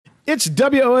It's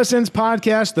WOSN's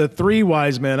podcast, The Three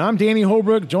Wise Men. I'm Danny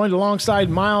Holbrook, joined alongside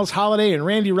Miles Holliday and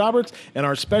Randy Roberts, and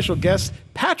our special guest,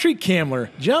 Patrick Kamler.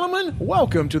 Gentlemen,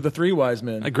 welcome to The Three Wise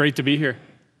Men. Great to be here.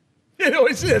 It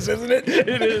always is, isn't it?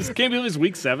 It is. Can't believe it's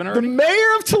week 7 already. The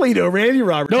mayor of Toledo, Randy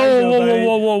Roberts.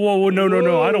 Whoa.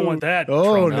 No. I don't want that.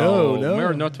 Oh, no.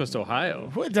 Mayor of Northwest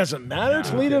Ohio. Well, it doesn't matter.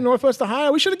 Toledo, Northwest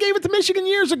Ohio. We should have gave it to Michigan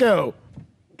years ago.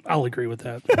 I'll agree with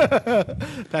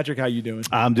that. Patrick, how you doing?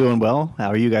 I'm doing well. How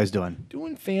are you guys doing?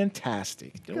 Doing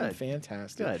fantastic.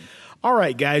 Fantastic. Good. All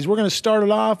right, guys, we're going to start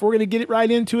it off. We're going to get it right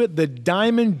into it. The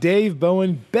Diamond Dave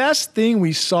Bowen, best thing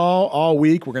we saw all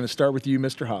week. We're going to start with you,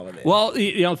 Mr. Holiday. Well,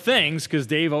 things, because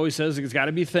Dave always says it's got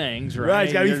to be things, right? Right,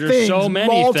 it's got to be There's things. so many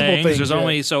multiple things. There's yeah.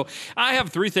 only so I have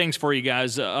 3 things for you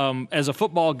guys. As a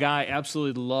football guy,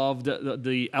 absolutely loved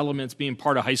the elements being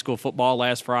part of high school football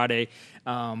last Friday.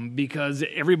 Because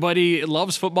everybody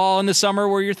loves football in the summer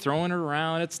where you're throwing it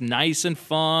around. It's nice and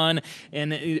fun.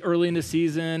 And early in the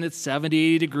season, it's 70,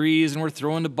 80 degrees, and we're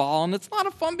throwing the ball. And it's a lot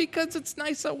of fun because it's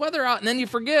nice weather out. And then you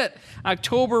forget,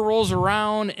 October rolls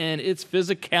around, and it's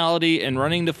physicality and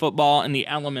running the football and the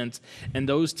elements. And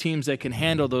those teams that can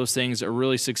handle those things are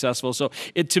really successful. So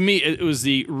to me, it was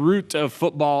the root of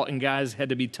football, and guys had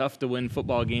to be tough to win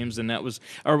football games. And that was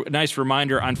a nice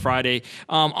reminder on Friday.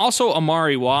 Also,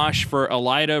 Amari Wash for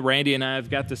Elida. Randy and I have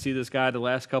got to see this guy the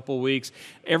last couple of weeks.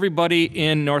 Everybody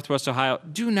in Northwest Ohio,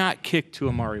 do not kick to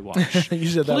Amari Wash. You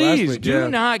said that please last week. do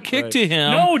not kick to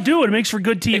him. No, do it. It makes for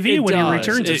good TV when he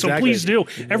returns it. So Exactly. please do.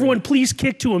 Everyone, please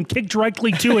kick to him. Kick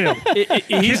directly to him.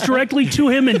 Kick directly to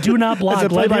him and do not block. As a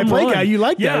play-by-play guy, you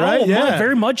like that, right? Yeah,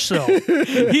 very much so.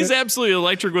 He's absolutely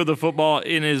electric with the football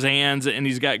in his hands, and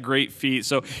he's got great feet.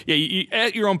 So, yeah, you,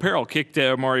 at your own peril, kick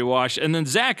to Amari Wash. And then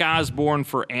Zach Osborne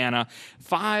for Anna.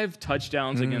 5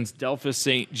 touchdowns against Delphus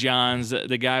St. John's.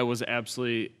 The guy was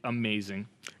absolutely amazing.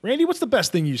 Randy, what's the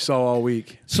best thing you saw all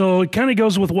week? So it kind of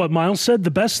goes with what Miles said.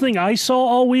 The best thing I saw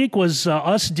all week was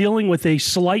us dealing with a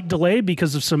slight delay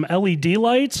because of some LED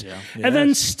lights, and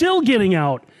then still getting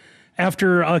out.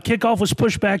 After kickoff was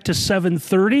pushed back to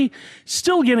 7:30,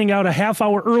 still getting out a half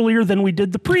hour earlier than we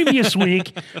did the previous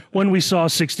week when we saw a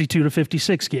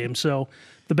 62-56 game. So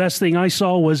the best thing I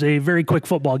saw was a very quick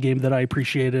football game that I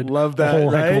appreciated. Love that, a whole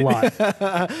heck of a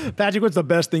lot. Patrick, what's the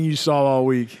best thing you saw all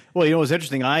week? Well, you know what's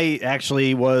interesting? I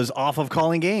actually was off of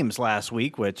calling games last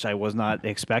week, which I was not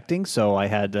expecting. So I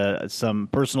had some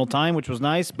personal time, which was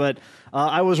nice. But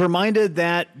I was reminded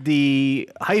that the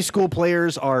high school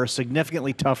players are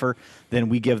significantly tougher than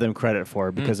we give them credit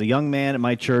for, because a young man at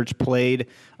my church played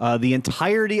the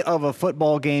entirety of a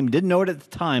football game. Didn't know it at the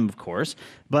time, of course,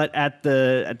 but at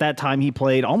that time he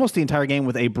played almost the entire game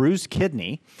with a bruised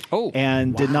kidney,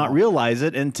 and did not realize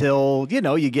it until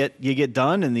you get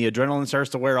done and the adrenaline starts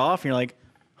to wear off, and you're like,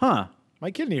 huh,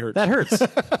 my kidney hurts. that hurts.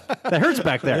 That hurts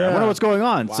back there. I wonder what's going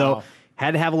on. Wow. So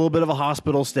had to have a little bit of a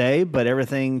hospital stay, but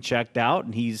everything checked out,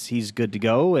 and he's good to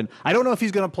go. And I don't know if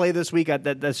he's going to play this week.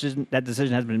 That decision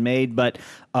hasn't been made. But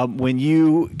when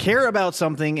you care about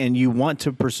something and you want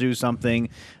to pursue something,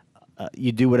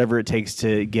 you do whatever it takes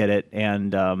to get it.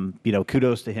 And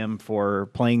kudos to him for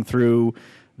playing through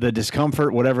the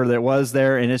discomfort, whatever there was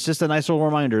there. And it's just a nice little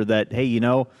reminder that, hey,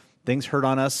 things hurt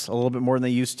on us a little bit more than they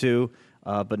used to.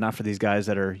 But not for these guys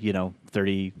that are,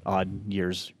 30-odd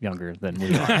years younger than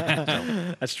we are.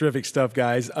 That's terrific stuff,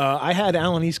 guys. I had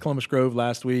Allen East Columbus Grove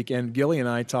last week, and Gilly and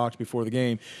I talked before the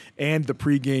game and the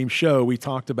pregame show. We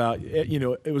talked about,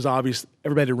 it was obvious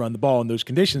everybody to run the ball in those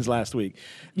conditions last week.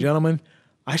 Gentlemen,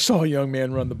 I saw a young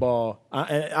man run the ball.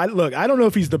 Look, I don't know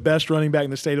if he's the best running back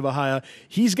in the state of Ohio.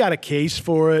 He's got a case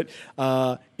for it,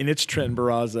 and it's Trenton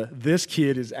Barraza. This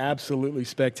kid is absolutely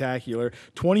spectacular.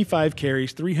 25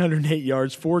 carries, 308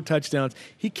 yards, 4 touchdowns.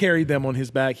 He carried them on his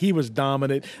back. He was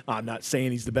dominant. I'm not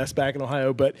saying he's the best back in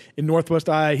Ohio, but in Northwest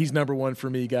Ohio, he's number 1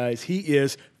 for me, guys. He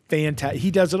is fantastic.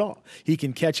 He does it all. He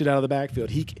can catch it out of the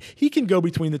backfield. He can go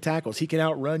between the tackles. He can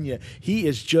outrun you. He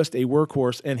is just a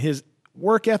workhorse, and his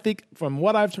work ethic, from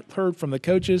what I've heard from the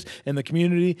coaches and the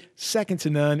community, second to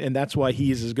none, and that's why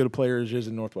he is as good a player as he is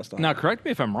in Northwest Ohio. Now, correct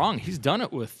me if I'm wrong. He's done it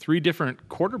with 3 different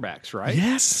quarterbacks, right?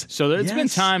 Yes. So there's been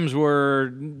times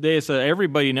where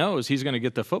everybody knows he's going to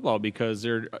get the football because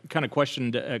they're kind of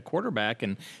questioned at quarterback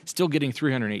and still getting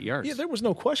 308 yards. Yeah, there was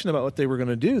no question about what they were going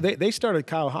to do. They started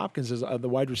Kyle Hopkins as the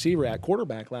wide receiver at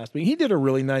quarterback last week. He did a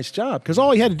really nice job because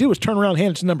all he had to do was turn around,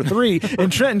 hand it to number 3,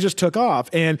 and Trenton just took off.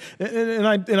 And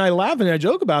I laughed and I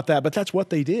joke about that, but that's what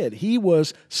they did. He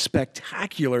was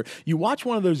spectacular. You watch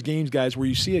one of those games, guys, where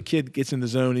you see a kid gets in the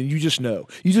zone and you just know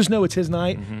it's his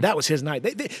night. That was his night.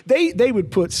 They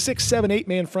would put 6, 7, 8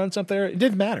 man fronts up there. It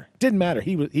didn't matter.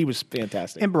 He was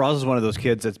fantastic. And Barraza is one of those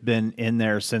kids that's been in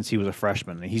there since he was a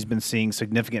freshman. He's been seeing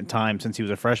significant time since he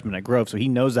was a freshman at Grove, so he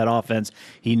knows that offense.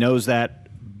 He knows that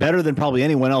better than probably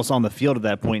anyone else on the field at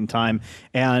that point in time,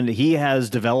 and he has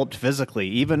developed physically.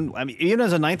 Even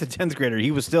as a 9th and 10th grader,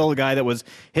 he was still a guy that was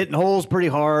hitting holes pretty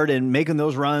hard and making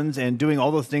those runs and doing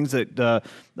all the things that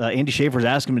Andy Schaefer's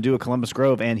asked him to do at Columbus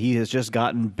Grove, and he has just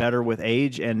gotten better with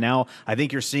age. And now I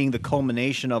think you're seeing the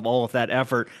culmination of all of that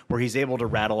effort where he's able to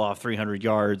rattle off 300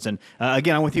 yards. And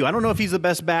again, I'm with you. I don't know if he's the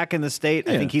best back in the state.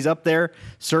 I think he's up there,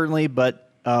 certainly, but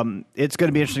it's going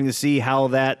to be interesting to see how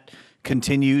that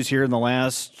continues here in the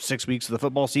last 6 weeks of the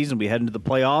football season. We head into the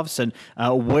playoffs and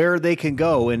where they can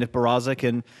go, and if Barraza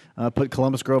can put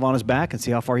Columbus Grove on his back and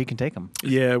see how far he can take them.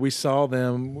 Yeah, we saw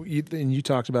them, and you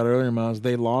talked about it earlier, Miles.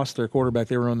 They lost their quarterback.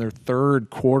 They were on their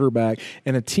 3rd quarterback,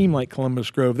 and a team like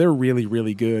Columbus Grove, they're really,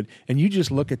 really good. And you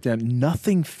just look at them,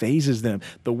 nothing phases them.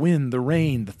 The wind, the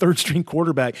rain, the 3rd-string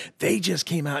quarterback, they just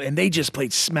came out and they just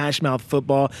played smash-mouth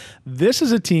football. This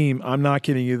is a team, I'm not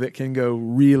kidding you, that can go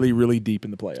really, really deep in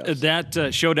the playoffs.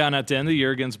 That showdown at the end of the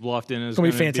year against Bluffton is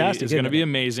going to be fantastic. It's going to be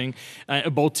amazing.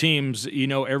 Both teams,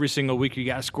 every single week you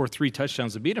got to score 3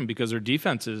 touchdowns to beat them because their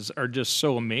defenses are just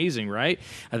so amazing, right?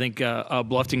 I think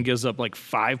Bluffton gives up like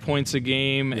 5 points a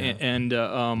game, and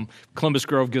Columbus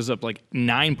Grove gives up like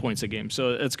 9 points a game.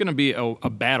 So it's going to be a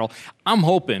battle. I'm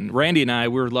hoping, Randy and I,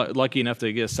 we were lucky enough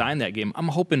to get assigned that game. I'm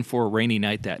hoping for a rainy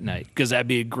night that night because that'd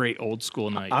be a great old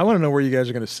school night. I want to know where you guys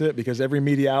are going to sit because every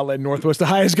media outlet in Northwest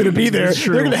Ohio is going to be there.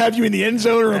 They're going to have you in the end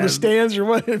zone or on the stands or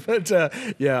what. But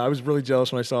I was really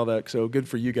jealous when I saw that. So good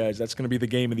for you guys. That's going to be the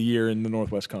game of the year in the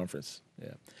Northwest Conference.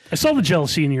 Yeah. I saw the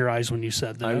jealousy in your eyes when you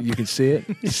said that. You can see it.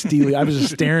 Steely. I was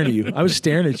just staring at you. I was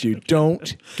staring at you.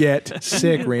 Don't get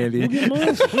sick, Randy. Here,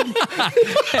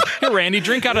 Randy,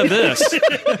 drink out of this.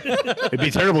 It'd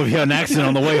be terrible if you had an accident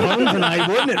on the way home tonight,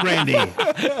 wouldn't it, Randy?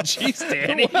 Jeez,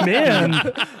 Danny.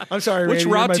 Man. I'm sorry, Randy. Which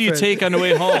route do you take on the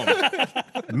way home?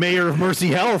 Mayor of Mercy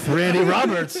Health, Randy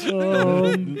Roberts.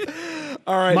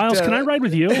 All right, Miles, can I ride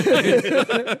with you?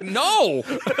 No.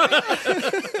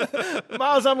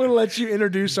 Miles, I'm going to let you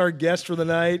introduce our guest for the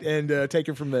night and take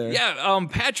it from there. Yeah,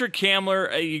 Patrick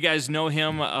Kamler, you guys know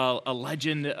him, a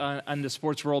legend in the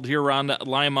sports world here around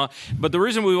Lima. But the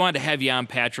reason we wanted to have you on,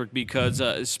 Patrick, because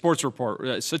Sports Report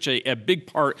is such a big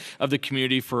part of the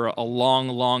community for a long,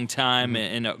 long time.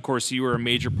 And, of course, you were a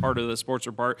major part of the Sports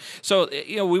Report. So,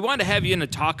 we wanted to have you in to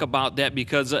talk about that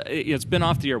because it's been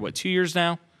off the air, 2 years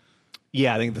now?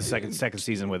 Yeah, I think the second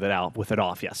season with it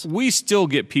off. Yes, we still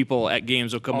get people at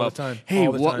games will come all up. The time. Hey,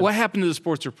 all the time. What happened to the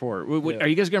Sports Report? Are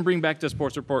you guys going to bring back the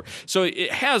Sports Report? So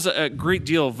it has a great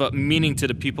deal of meaning to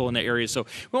the people in the area. So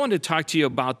we wanted to talk to you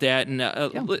about that. And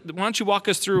why don't you walk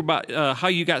us through about how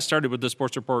you got started with the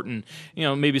Sports Report and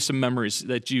maybe some memories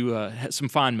that you some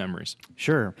fond memories.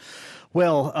 Sure.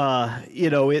 Well,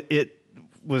 it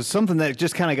was something that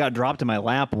just kind of got dropped in my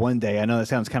lap one day. I know that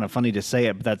sounds kind of funny to say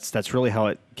it, but that's really how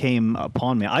it came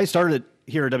upon me. I started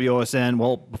here at WOSN,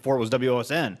 before it was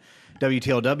WOSN.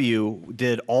 WTLW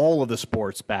did all of the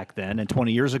sports back then, and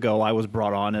 20 years ago I was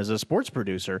brought on as a sports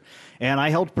producer, and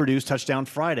I helped produce Touchdown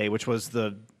Friday, which was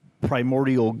the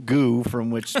primordial goo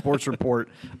from which Sports Report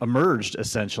emerged,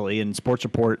 essentially, and Sports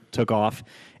Report took off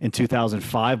in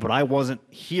 2005, but I wasn't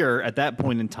here at that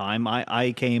point in time.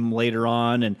 I came later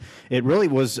on, and it really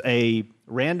was a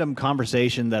random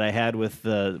conversation that I had with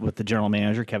the general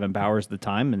manager, Kevin Bowers, at the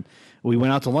time, and we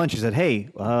went out to lunch. He said, hey,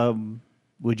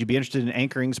 would you be interested in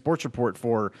anchoring Sports Report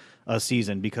for a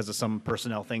season because of some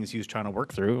personnel things he was trying to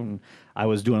work through? And I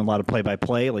was doing a lot of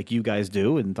play-by-play like you guys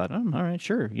do, and thought, all right,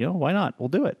 sure, why not? We'll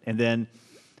do it. And then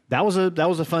that was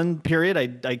a fun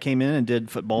period. I came in and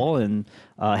did football and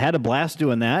had a blast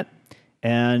doing that.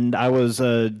 And I was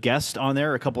a guest on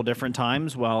there a couple different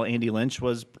times while Andy Lynch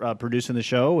was producing the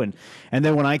show. And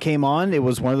then when I came on, it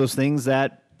was one of those things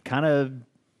that kind of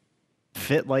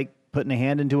fit like putting a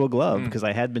hand into a glove because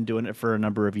I had been doing it for a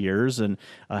number of years and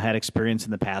had experience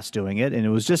in the past doing it. And it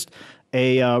was just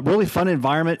a really fun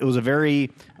environment. It was a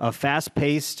very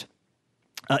fast-paced,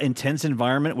 intense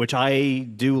environment, which I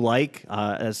do like.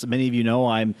 As many of you know,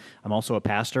 I'm also a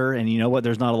pastor, and you know what?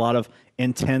 There's not a lot of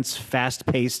intense,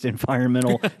 fast-paced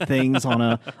environmental things on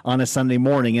a Sunday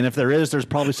morning. And if there is, there's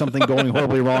probably something going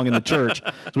horribly wrong in the church.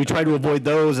 So we try to avoid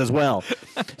those as well.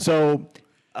 So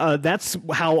that's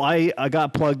how I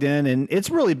got plugged in, and it's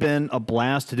really been a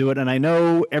blast to do it. And I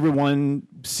know everyone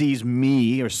sees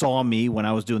me or saw me when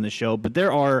I was doing the show, but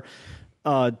there are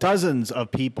dozens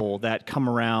of people that come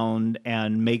around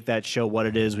and make that show what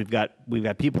it is. We've got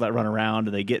people that run around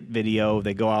and they get video,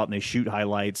 they go out and they shoot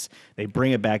highlights, they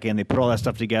bring it back in, they put all that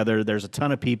stuff together. There's a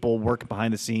ton of people working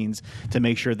behind the scenes to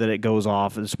make sure that it goes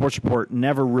off. The Sports Report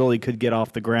never really could get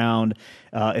off the ground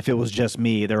if it was just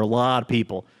me. There are a lot of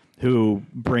people who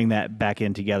bring that back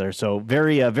in together. So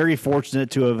very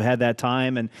fortunate to have had that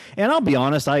time. And I'll be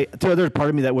honest, there's part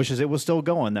of me that wishes it was still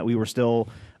going, that we were still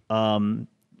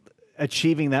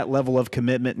achieving that level of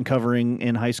commitment and covering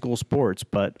in high school sports.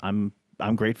 But I'm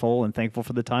grateful and thankful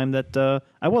for the time that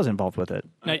I was involved with it.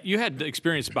 Now, you had the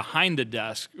experience behind the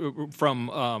desk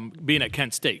from being at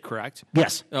Kent State, correct?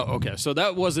 Yes. Oh, okay. So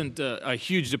that wasn't a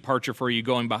huge departure for you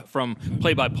going from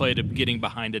play-by-play to getting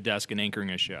behind a desk and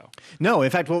anchoring a show. No, in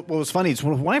fact, what was funny is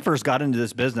when I first got into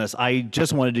this business, I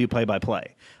just wanted to do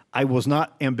play-by-play. I was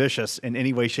not ambitious in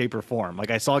any way, shape, or form. Like,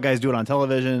 I saw guys do it on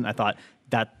television. I thought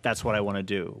that's what I want to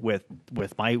do with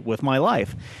my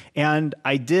life. And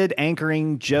I did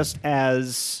anchoring just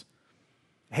as,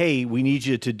 hey, we need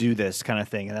you to do this kind of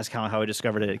thing. And that's kind of how I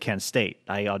discovered it at Kent State.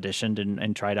 I auditioned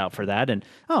and tried out for that. And,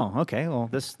 oh, okay, well,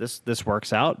 this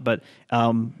works out. But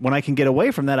when I can get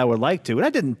away from that, I would like to. And I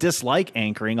didn't dislike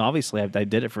anchoring. Obviously, I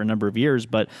did it for a number of years.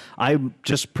 But I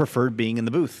just preferred being in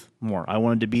the booth more. I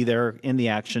wanted to be there in the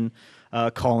action,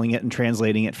 calling it and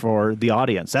translating it for the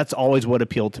audience. That's always what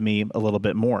appealed to me a little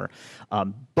bit more.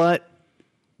 But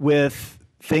with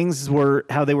things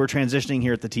how they were transitioning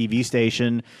here at the TV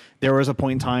station, there was a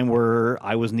point in time where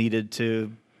I was needed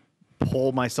to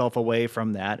pull myself away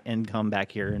from that and come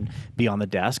back here and be on the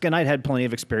desk. And I'd had plenty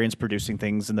of experience producing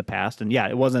things in the past. And yeah,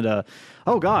 it wasn't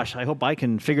oh gosh, I hope I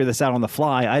can figure this out on the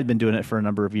fly. I'd been doing it for a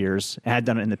number of years. I had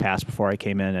done it in the past before I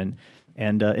came in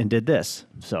and did this.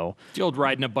 So the old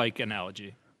riding a bike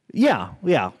analogy. Yeah.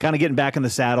 Kind of getting back in the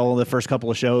saddle. The first couple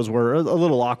of shows were a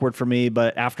little awkward for me,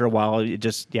 but after a while, it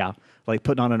just, like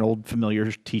putting on an old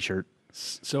familiar T-shirt.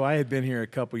 So I had been here a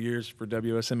couple years for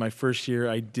WSN. My first year,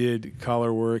 I did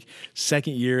collar work.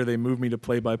 Second year, they moved me to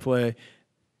play-by-play.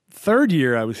 Third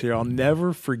year I was here, I'll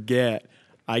never forget,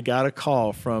 I got a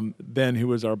call from Ben, who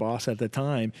was our boss at the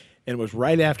time, and it was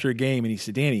right after a game, and he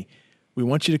said, Danny, we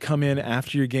want you to come in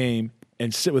after your game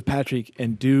and sit with Patrick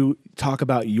and talk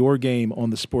about your game on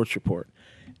the Sports Report.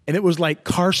 And it was like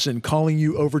Carson calling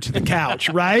you over to the couch,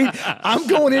 right? I'm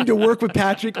going in to work with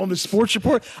Patrick on the Sports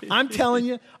Report. I'm telling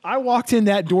you, I walked in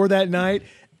that door that night,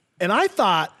 and I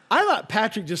thought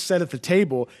Patrick just sat at the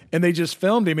table, and they just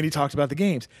filmed him, and he talked about the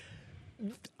games.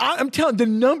 I'm telling the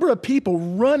number of people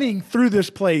running through this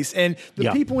place and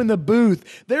the people in the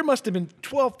booth, there must have been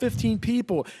 12, 15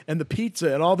 people, and the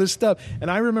pizza and all this stuff. And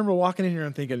I remember walking in here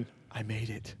and thinking, I made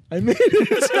it. And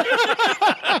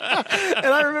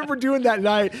I remember doing that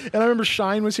night, and I remember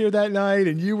Shine was here that night,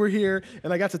 and you were here,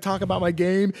 and I got to talk about my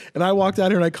game, and I walked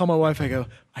out here, and I call my wife, I go,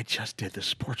 I just did the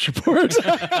Sports Report.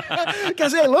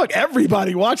 Because, hey, look,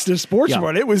 everybody watched the Sports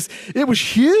Report. It was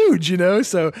huge,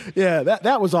 So, yeah,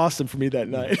 that was awesome for me that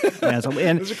night. And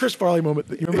it was a Chris Farley moment.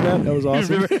 You remember that? That was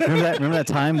awesome. remember that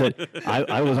time that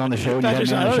I was on the show and you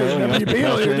had me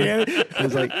on the show? It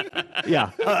was like,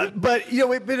 but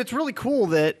it's really cool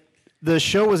that the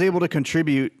show was able to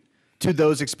contribute to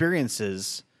those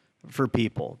experiences for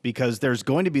people, because there's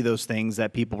going to be those things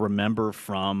that people remember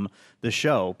from the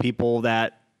show. People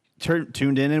that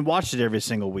tuned in and watched it every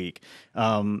single week.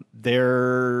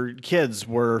 Their kids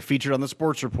were featured on the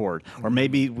Sports Report, or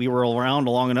maybe we were around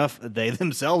long enough they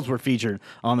themselves were featured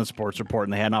on the Sports Report,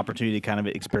 and they had an opportunity to kind of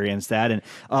experience that. And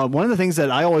one of the things that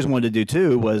I always wanted to do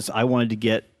too was I wanted to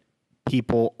get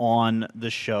people on the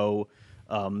show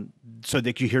so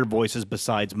that you hear voices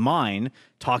besides mine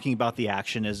talking about the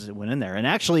action as it went in there. And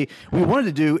actually, we wanted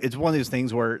to do, it's one of those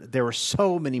things where there were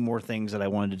so many more things that I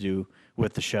wanted to do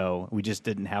with the show. We just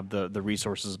didn't have the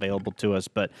resources available to us.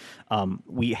 But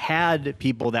we had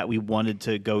people that we wanted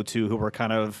to go to who were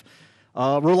kind of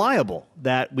reliable,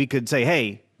 that we could say,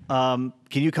 hey, can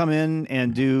you come in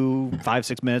and do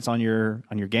 5-6 minutes on your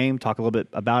game, talk a little bit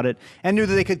about it, and knew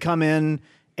that they could come in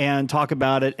and talk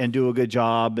about it and do a good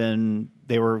job, and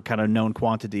they were kind of known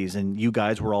quantities, and you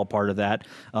guys were all part of that.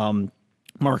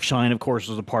 Mark Shine, of course,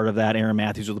 was a part of that. Aaron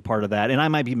Matthews was a part of that, and I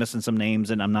might be missing some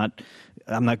names, and I'm not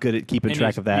good at keeping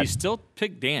track of that. You still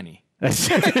picked Danny. No,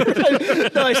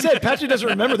 I said Patrick doesn't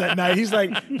remember that night. He's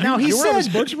like, he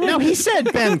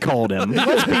said Ben called him.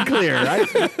 Let's be clear.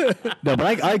 But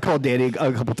I called Danny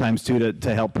a couple times too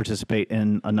to help participate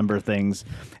in a number of things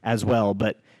as well.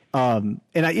 But I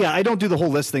don't do the whole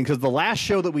list thing, because the last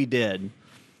show that we did,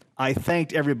 I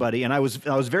thanked everybody, and I was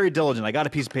very diligent. I got a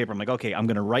piece of paper. I'm like, okay, I'm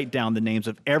going to write down the names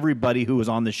of everybody who was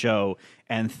on the show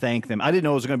and thank them. I didn't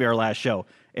know it was going to be our last show,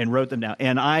 and wrote them down.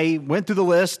 And I went through the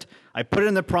list. I put it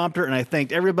in the prompter, and I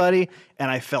thanked everybody,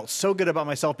 and I felt so good about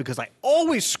myself because I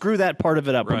always screw that part of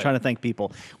it up when trying to thank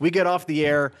people. We get off the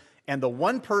air, and the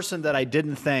one person that I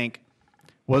didn't thank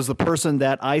was the person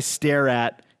that I stare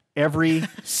at every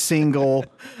single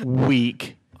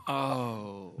week.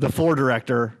 Oh. The floor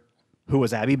director, who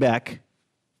was Abby Beck.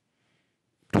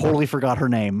 Totally forgot her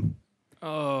name.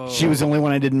 Oh. She was the only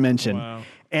one I didn't mention. Wow.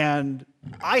 And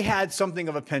I had something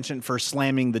of a penchant for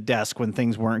slamming the desk when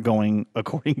things weren't going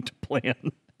according to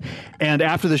plan. And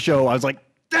after the show, I was like,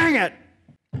 dang it.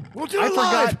 We'll do it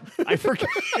live. I forgot.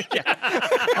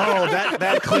 Oh,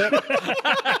 that clip.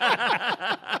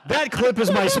 That clip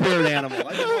is my spirit animal.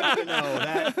 I don't want you to know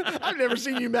that. I've never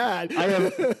seen you mad. I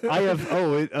have.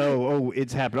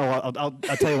 It's happened. I'll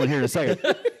tell you one here in a second.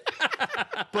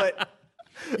 But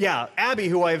yeah, Abby,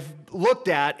 who I've looked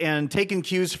at and taken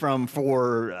cues from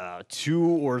for 2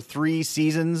 or 3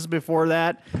 seasons before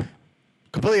that,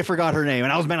 completely forgot her name.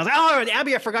 And I was mad. I was like, oh,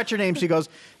 Abby, I forgot your name. She goes,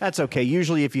 that's okay.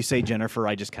 Usually if you say Jennifer,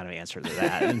 I just kind of answer to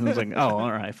that. And I was like, oh, all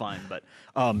right, fine. But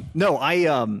no,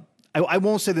 I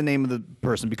won't say the name of the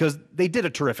person because they did a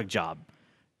terrific job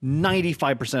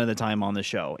 95% of the time on the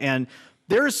show. And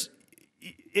there's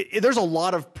a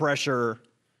lot of pressure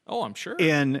Oh, I'm sure.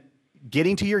 in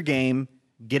getting to your game,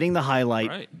 getting the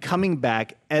highlight, coming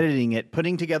back, editing it,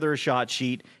 putting together a shot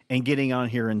sheet, and getting on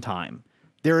here in time.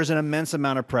 There is an immense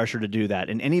amount of pressure to do that,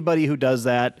 and anybody who does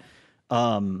that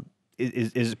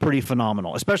is pretty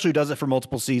phenomenal. Especially who does it for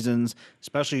multiple seasons.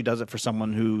 Especially who does it for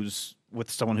someone who's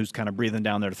kind of breathing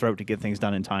down their throat to get things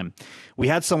done in time. We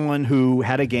had someone who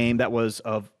had a game that was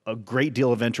of a great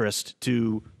deal of interest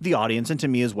to the audience and to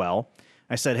me as well.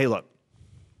 I said, "Hey, look,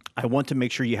 I want to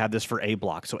make sure you have this for A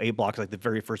block." So A block is like the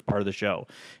very first part of the show.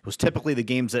 It was typically the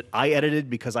games that I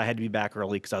edited because I had to be back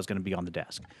early because I was going to be on the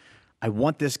desk. I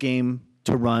want this game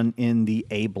to run in the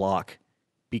A block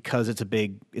because it's a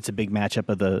big matchup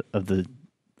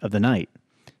of the night.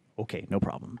 Okay, no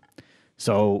problem.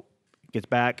 So he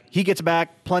gets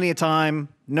back, plenty of time,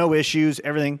 no issues,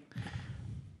 everything.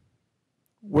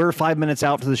 We're 5 minutes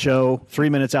out to the show, 3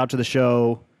 minutes out to the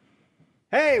show.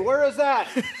 Hey, where is that?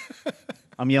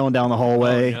 I'm yelling down the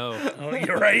hallway. Oh, no. Oh,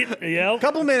 you're right. Yeah.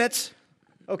 Couple minutes.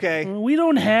 Okay. We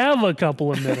don't have a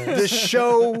couple of minutes. The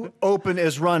show open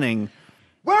is running.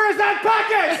 Where is that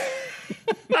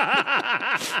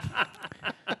package?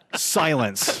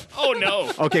 Silence. Oh,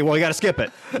 no. Okay, well, we got to skip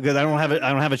it because I don't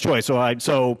have a choice.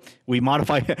 So we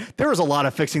modify. There was a lot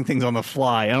of fixing things on the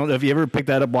fly. I don't know if you ever picked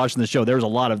that up watching the show. There was a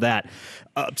lot of that.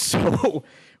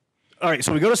 All right,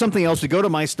 so we go to something else. We go to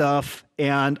my stuff,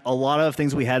 and a lot of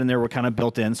things we had in there were kind of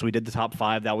built in. So we did the top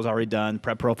 5. That was already done.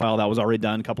 Prep profile, that was already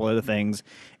done. A couple other things.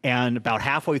 And about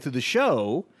halfway through the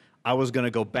show, I was going to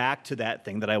go back to that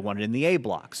thing that I wanted in the A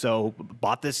block. So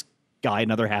bought this guy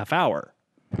another half hour.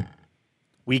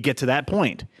 We get to that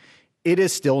point. It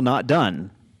is still not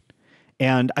done.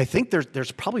 And I think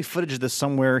there's probably footage of this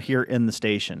somewhere here in the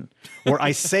station where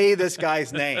I say this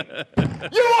guy's name.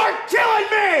 You are killing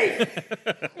me!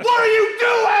 What are you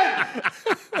doing?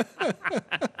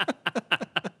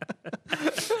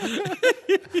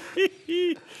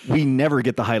 We never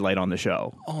get the highlight on the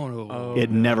show. Oh, no. It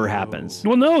never happens.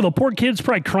 Well, no, the poor kid's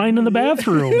probably crying in the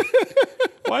bathroom.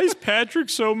 Why is Patrick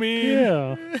so mean?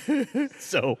 Yeah.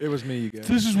 So It was me, you guys.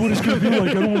 This is what it's going to be like.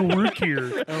 I don't want to work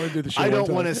here. I only do the show I one don't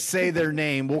time. want to say their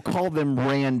name. We'll call them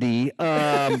Randy. Wait a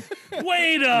No, it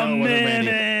wasn't Randy.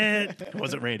 minute. It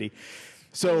wasn't Randy. It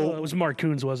So was Mark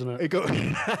Coons, wasn't it? it go.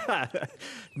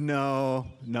 No.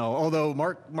 Although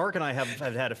Mark and I have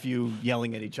had a few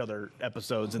yelling at each other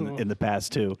episodes in the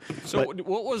past too. So But-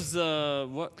 what was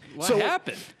what So-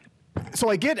 happened? so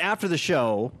I get after the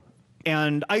show,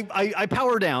 and I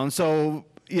power down. So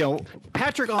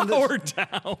Patrick on Power the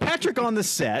down. Patrick on the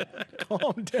set.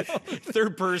 Calm down.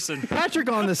 Third person. Patrick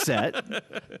on the set.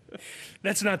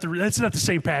 That's not the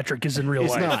same Patrick as in real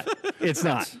It's life. not. It's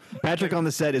not. Patrick on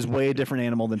the set is way a different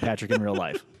animal than Patrick in real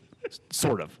life.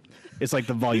 Sort of. It's like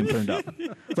the volume turned up.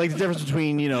 It's like the difference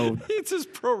between It's his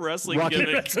pro wrestling Rocky-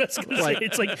 gimmick. That's what I was gonna Like- say.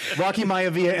 It's like Rocky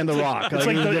Maivia and The Rock. it's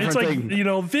like a different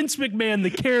thing. Vince McMahon the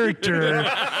character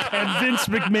and Vince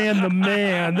McMahon the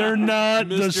man. They're not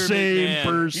the Mr. same McMahon.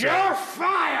 person. You're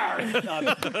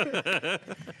fired.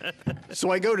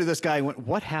 So I go to this guy and went,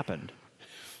 what happened?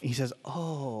 He says,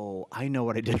 oh, I know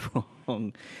what I did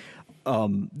wrong.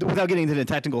 without getting into the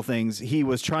technical things, he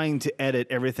was trying to edit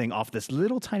everything off this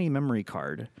little tiny memory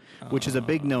card, which is a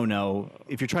big no-no.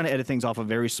 If you're trying to edit things off of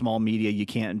very small media, you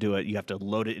can't do it. You have to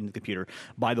load it into the computer.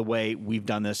 By the way, we've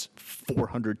done this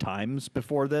 400 times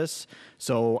before this,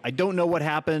 so I don't know what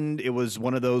happened. It was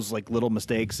one of those like little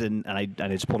mistakes, and I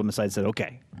just pulled him aside and said,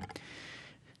 okay,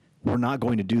 we're not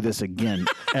going to do this again,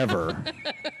 ever,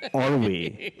 are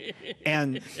we?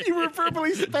 And you were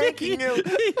verbally spanking him.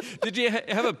 Did you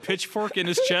have a pitchfork in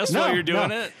his chest while you're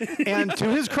doing it? And to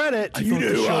his credit, do you know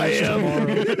who I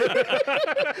am?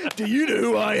 Do you know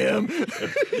who I am?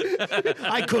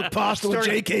 I cook pasta with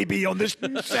JKB on this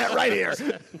set right here.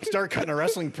 Start cutting a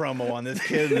wrestling promo on this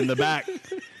kid in the back.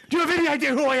 Do you have any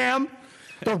idea who I am?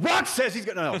 The Rock says he's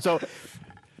going to know. So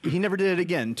he never did it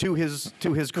again, to his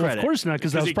credit. Well, of course not,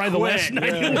 because that was probably the last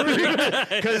night.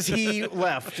 Because he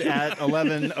left at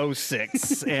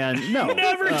 11:06, and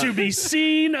Never to be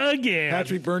seen again.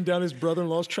 Patrick burned down his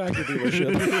brother-in-law's tractor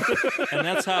dealership. And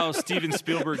that's how Steven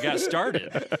Spielberg got started.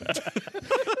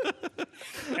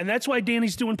 And that's why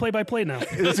Danny's doing play-by-play now.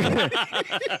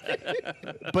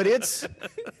 But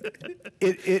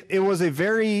it was a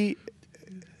very...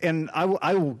 And I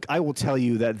will tell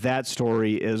you that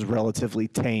story is relatively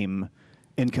tame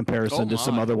in comparison to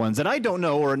some other ones that I don't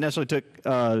know or necessarily took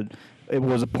it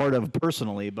was a part of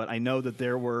personally, but I know that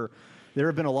there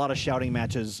have been a lot of shouting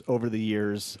matches over the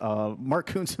years. Mark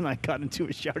Kuntz and I got into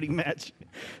a shouting match.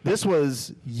 This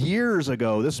was years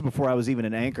ago. This was before I was even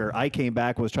an anchor. I came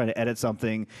back, was trying to edit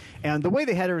something, and the way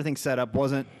they had everything set up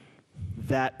wasn't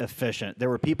that efficient. There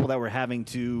were people that were having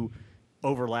to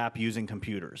overlap using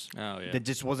computers. Oh, yeah. That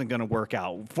just wasn't going to work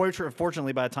out.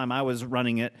 Fortunately, by the time I was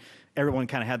running it, everyone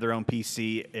kind of had their own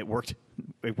PC. It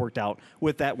worked out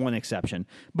with that one exception.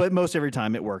 But most every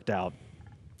time it worked out.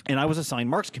 And I was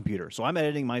assigned Mark's computer. So I'm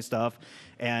editing my stuff,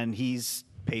 and he's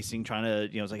pacing, trying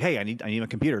to, it's like, hey, I need a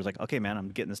computer. It's like, okay, man, I'm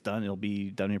getting this done. It'll be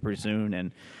done here pretty soon.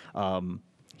 And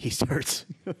he starts,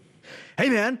 hey,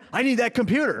 man, I need that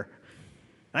computer.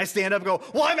 And I stand up and go,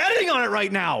 well, I'm editing on it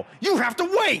right now. You have to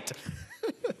wait.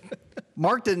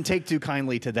 Mark didn't take too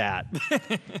kindly to that.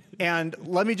 And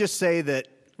let me just say that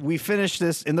we finished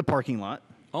this in the parking lot.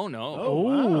 Oh, no. Oh,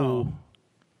 wow.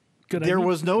 Good. There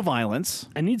was no violence.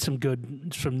 I need some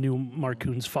new Mark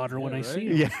Kuntz fodder when I see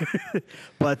him. Yeah.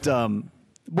 But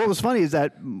what was funny is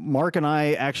that Mark and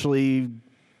I actually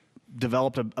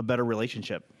developed a better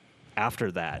relationship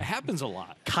after that. It happens a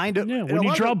lot. Kind of. Yeah, when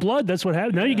you draw blood, that's what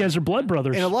happens. Now you guys are blood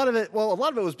brothers. And a lot of it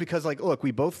was because, like, look,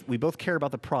 we both care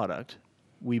about the product.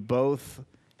 We both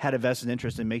had a vested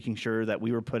interest in making sure that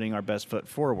we were putting our best foot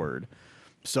forward.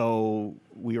 So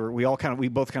we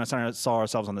both kind of saw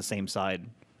ourselves on the same side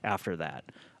after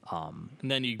that. And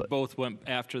then you both went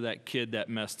after that kid that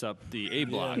messed up the A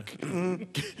block.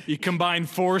 You combined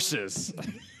forces.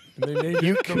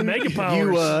 The mega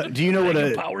powers. Do you know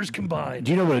mega powers combined?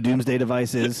 Do you know what a doomsday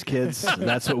device is, kids?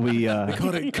 That's what we. They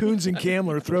called it Coons and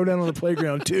Kamler Throwdown on the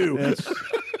Playground 2.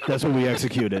 That's what we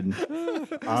executed.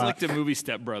 It's like the movie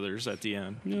Step Brothers at the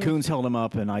end. Yeah. Coons held him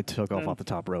up, and I took off the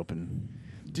top rope. And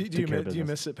do you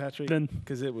miss it, Patrick?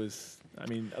 Because it was. I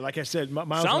mean, like I said,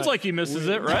 Miles sounds like he misses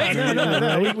it, right?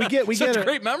 No. We get such it.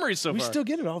 Great memories so far. We still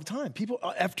get it all the time. People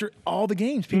after all the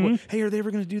games, people, hey, are they ever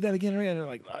going to do that again? And they're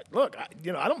like, look, I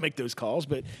don't make those calls,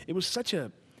 but it was such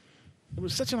an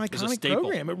iconic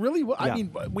program. It really was. Yeah. I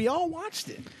mean, we all watched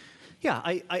it. Yeah,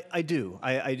 I do.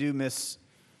 I do miss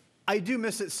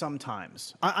it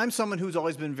sometimes. I'm someone who's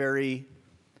always been very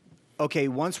okay.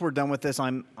 Once we're done with this,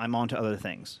 I'm on to other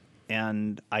things,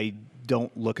 and I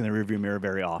don't look in the rearview mirror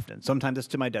very often. Sometimes it's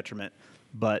to my detriment,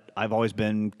 but I've always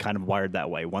been kind of wired that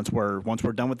way. Once we're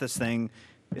done with this thing,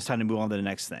 it's time to move on to the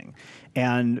next thing.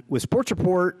 And with Sports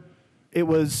Report, it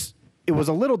was a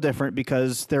little different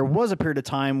because there was a period of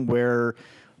time where,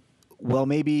 well,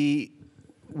 maybe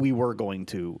we were going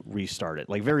to restart it,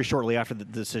 like very shortly after the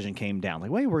decision came down.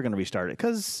 Like, wait, we're going to restart it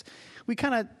because we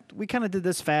kind of did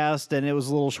this fast, and it was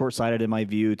a little short-sighted in my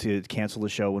view to cancel the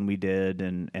show when we did,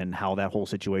 and how that whole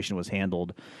situation was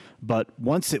handled. But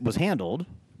once it was handled,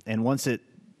 and once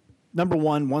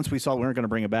we saw we weren't going to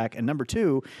bring it back, and number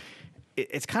two,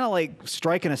 it's kind of like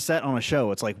striking a set on a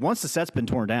show. It's like once the set's been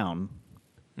torn down,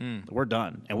 we're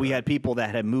done. And we had people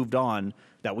that had moved on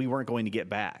that we weren't going to get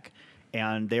back.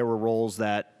 And there were roles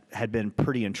that had been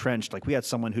pretty entrenched. Like we had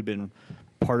someone who'd been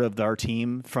part of our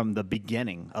team from the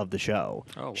beginning of the show.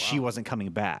 Oh, wow. She wasn't coming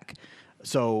back.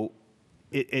 So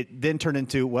it then turned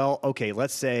into, well, okay,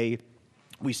 let's say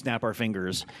we snap our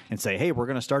fingers and say, hey, we're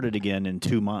going to start it again in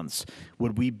 2 months.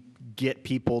 Would we get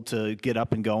people to get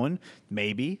up and going?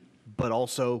 Maybe. but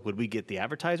also would we get the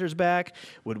advertisers back?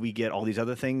 Would we get all these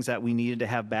other things that we needed to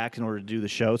have back in order to do the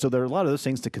show? So there are a lot of those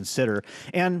things to consider.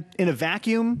 And in a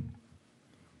vacuum,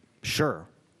 sure,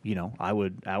 I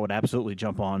would absolutely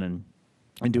jump on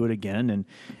and do it again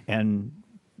and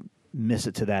miss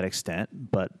it to that extent,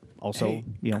 but also,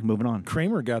 moving on.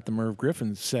 Kramer got the Merv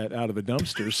Griffin set out of the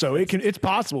dumpster, so it's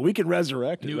possible we can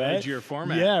resurrect it. New right? edgier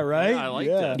format. Yeah, right. Yeah, I like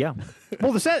that. Yeah.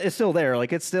 Well, the set is still there.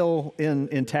 Like, it's still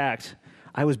intact.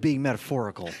 I was being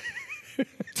metaphorical,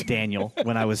 Daniel,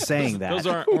 when I was saying that. Those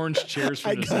aren't orange chairs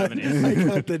from the 70s.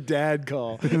 I got the dad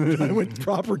call. I went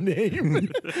proper name.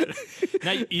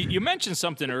 Now, you mentioned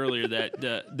something earlier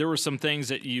that there were some things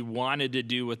that you wanted to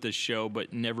do with the show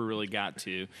but never really got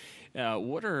to.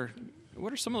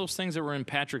 What are some of those things that were in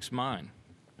Patrick's mind?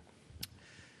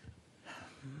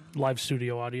 Live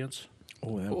studio audience.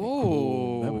 Oh, that would be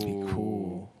cool. That would be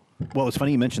cool. Well, it's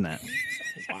funny you mentioned that.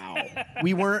 Wow.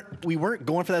 We weren't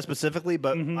going for that specifically,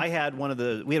 but we had one of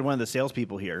the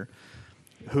salespeople here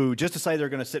who just decided they're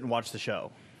going to sit and watch the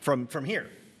show from here.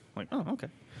 I'm like, oh, okay.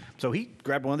 So he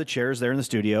grabbed one of the chairs there in the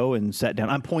studio and sat down.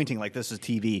 I'm pointing like this is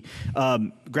TV.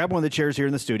 Grabbed one of the chairs here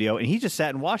in the studio, and he just sat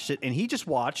and watched it. And he just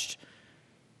watched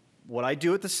what I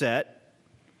do at the set,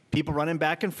 people running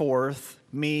back and forth,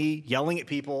 me yelling at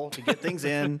people to get things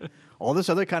in, all this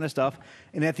other kind of stuff.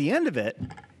 And at the end of it,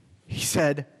 he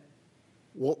said,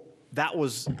 well, that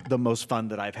was the most fun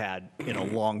that I've had in a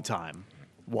long time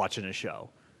watching a show.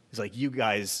 He's like, you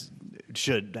guys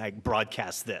should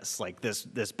broadcast this, like this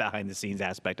behind the scenes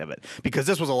aspect of it, because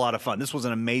this was a lot of fun. This was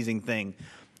an amazing thing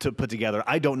to put together.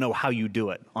 I don't know how you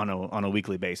do it on a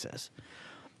weekly basis,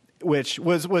 which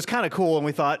was kind of cool. And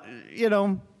we thought,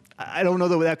 I don't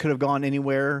know that could have gone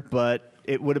anywhere, but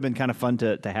it would have been kind of fun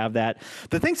to have that.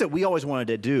 The things that we always wanted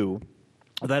to do,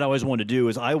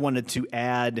 is I wanted to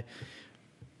add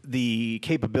the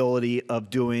capability of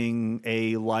doing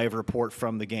a live report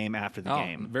from the game after the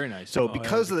game. Very nice. So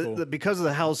because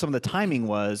of how some of the timing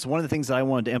was, one of the things that I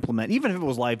wanted to implement, even if it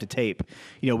was live to tape,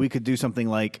 we could do something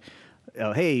like,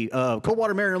 hey,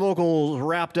 Coldwater Marion Local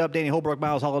wrapped up. Danny Holbrook,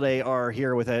 Miles Holiday are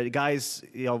here with it. Guys,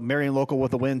 Marion Local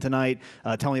with a win tonight.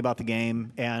 Tell me about the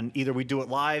game. And either we do it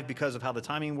live because of how the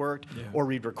timing worked, or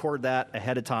we'd record that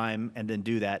ahead of time and then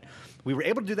do that. We were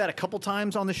able to do that a couple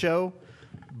times on the show,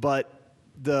 but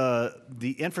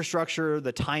the infrastructure,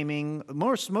 the timing,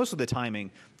 most of the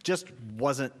timing just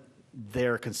wasn't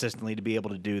there consistently to be able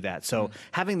to do that. So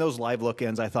having those live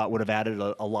look-ins, I thought, would have added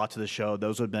a lot to the show.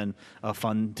 Those would have been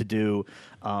fun to do.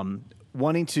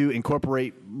 Wanting to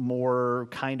incorporate more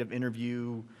kind of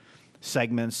interview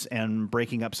segments and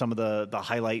breaking up some of the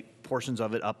highlight portions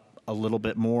of it up a little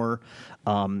bit more.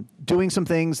 Doing some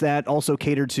things that also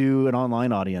cater to an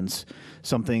online audience.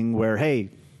 Something where, hey,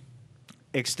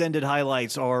 extended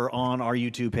highlights are on our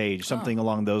YouTube page, something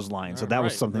along those lines. So that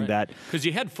was something that... Because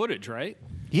you had footage, right?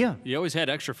 Yeah. You always had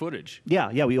extra footage.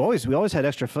 Yeah, we always had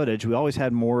extra footage. We always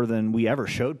had more than we ever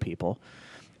showed people.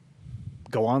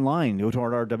 Go online, go to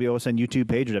our WOSN YouTube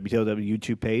page or WTOW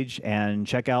YouTube page and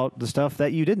check out the stuff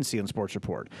that you didn't see on Sports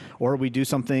Report. Or we do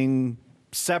something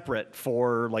separate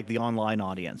for like the online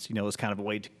audience. It's kind of a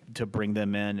way to bring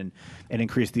them in and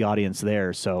increase the audience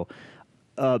there. So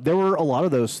there were a lot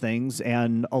of those things,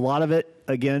 and a lot of it,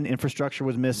 again, infrastructure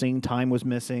was missing, time was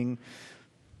missing.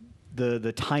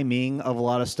 The timing of a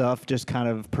lot of stuff just kind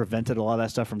of prevented a lot of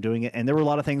that stuff from doing it. And there were a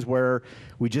lot of things where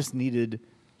we just needed,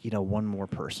 one more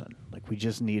person. Like we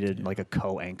just needed like a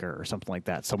co-anchor or something like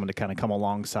that, someone to kind of come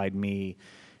alongside me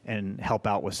and help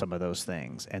out with some of those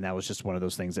things. And that was just one of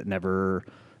those things that never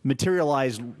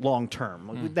materialized long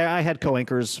term. I had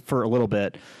co-anchors for a little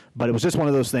bit, but it was just one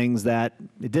of those things that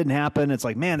it didn't happen. It's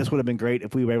like, man, this would have been great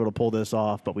if we were able to pull this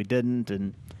off, but we didn't,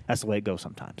 and that's the way it goes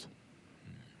sometimes.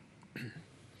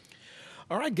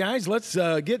 All right, guys, let's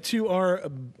get to our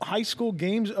high school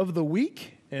games of the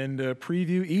week and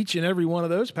preview each and every one of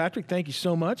those. Patrick, thank you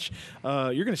so much.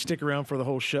 You're going to stick around for the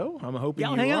whole show. I'm hoping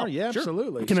you hang are. out. Yeah, Sure.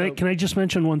 Absolutely. Can I just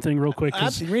mention one thing real quick?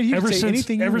 'Cause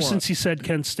Ever since he said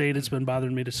Kent State, it's been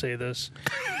bothering me to say this.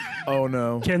 Oh,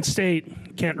 no. Kent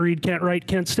State. Can't read, can't write,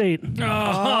 Kent State.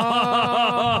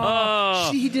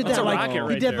 Oh. He did that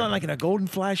like in a Golden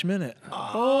Flash minute.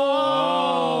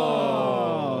 Oh.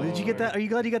 Did you get that? Are you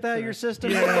glad you got that out of your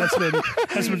system? Yeah, that's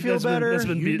been feel better?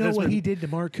 You know what he did to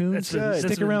Mark Coons?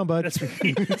 Stick around, bud.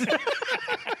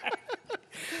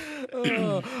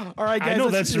 All right, guys. I know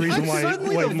that's the reason why.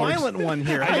 Suddenly the violent one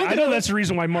here. I know that's the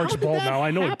reason why Mark's bald now.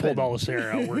 I know he pulled all his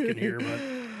hair out working here, but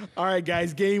All right,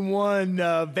 guys, game one.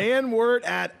 Van Wert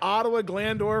at Ottawa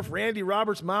Glandorf. Randy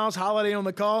Roberts, Miles Holiday on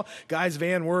the call. Guys,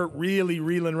 Van Wert really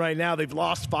reeling right now. They've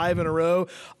lost 5 in a row.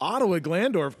 Ottawa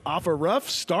Glandorf off a rough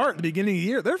start at the beginning of the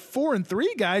year. They're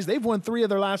 4-3, guys. They've won 3 of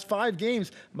their last 5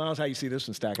 games. Miles, how you see this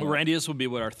one stacking up? Randy, this will be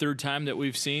our 3rd time that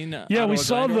we've seen. Yeah, we Ottawa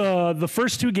saw Glandorf. the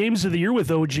first 2 games of the year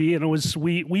with OG, and it was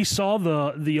we saw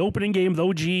the opening game with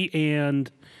OG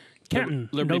and Kenton,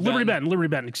 Liberty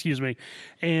Benton, excuse me,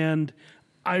 and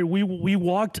we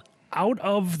walked out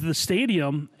of the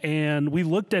stadium and we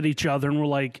looked at each other and we're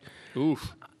like,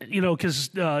 oof, because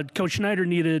Coach Schneider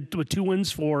needed 2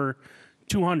 wins for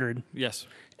 200. Yes,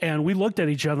 and we looked at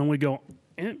each other and we go,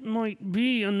 it might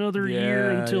be another year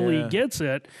until he gets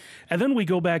it, and then we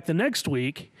go back the next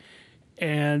week.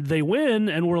 And they win,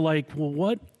 and we're like, well,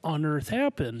 what on earth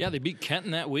happened? Yeah, they beat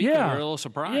Kenton that week, and we were a little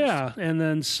surprised. Yeah, and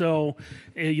then so,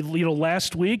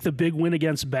 last week, the big win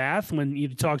against Bath, when you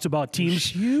talked about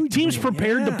teams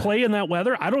prepared to play in that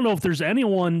weather. I don't know if there's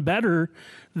anyone better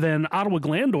than Ottawa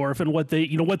Glandorf and what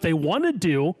they want to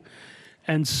do.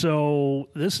 And so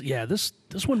this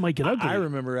one might get ugly. I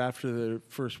remember after the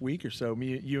first week or so,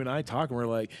 you and I talking, we're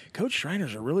like, Coach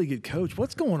Schreiner's a really good coach.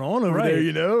 What's going on over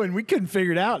there, And we couldn't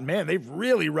figure it out. And, man, they've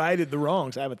really righted the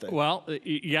wrongs, haven't they? Well,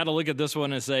 you got to look at this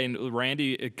one and say,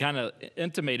 Randy kind of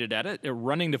intimated at it,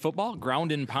 running the football,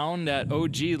 ground and pound that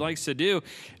OG likes to do.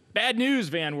 Bad news,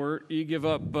 Van Wert. You give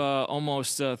up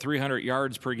almost 300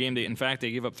 yards per game. In fact,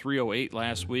 they gave up 308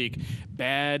 last week.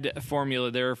 Bad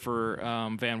formula there for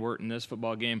Van Wert in this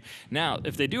football game. Now,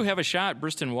 if they do have a shot,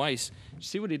 Briston Weiss,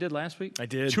 see what he did last week? I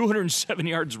did. 207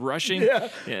 yards rushing. Yeah,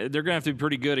 they're going to have to be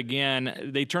pretty good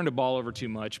again. They turned the ball over too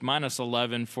much. Minus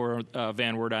 11 for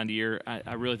Van Wert on the year.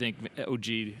 I really think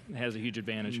OG has a huge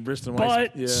advantage. Briston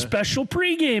Weiss, but special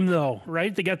pregame, though,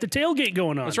 right? They got the tailgate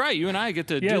going on. That's right. You and I get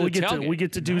to do the tailgate. We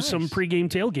get to do some pregame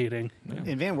tailgating. Yeah.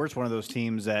 And Van Wert's one of those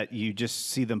teams that you just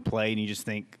see them play and you just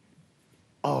think,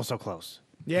 oh, so close.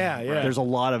 Yeah. There's a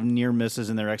lot of near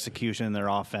misses in their execution and their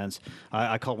offense.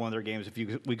 I called one of their games a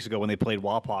few weeks ago when they played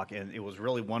Wapak, and it was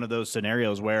really one of those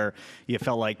scenarios where you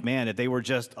felt like, man, if they were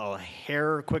just a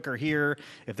hair quicker here,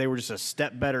 if they were just a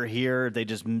step better here, they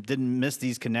just didn't miss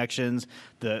these connections,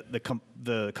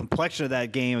 the complexion of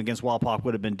that game against Wapak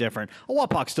would have been different.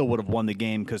 Wapak still would have won the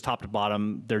game because top to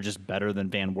bottom, they're just better than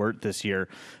Van Wert this year.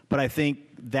 But I think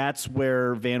that's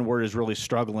where Van Wert is really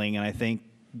struggling, and I think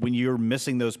when you're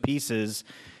missing those pieces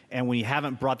and when you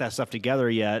haven't brought that stuff together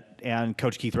yet, and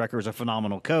Coach Keith Recker is a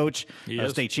phenomenal coach, a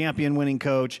state champion winning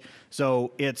coach,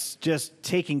 so it's just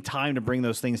taking time to bring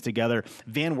those things together.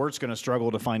 Van Wert's going to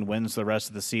struggle to find wins the rest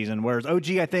of the season, whereas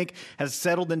OG, I think, has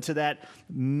settled into that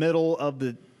middle of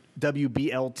the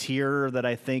WBL tier that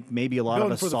I think maybe a lot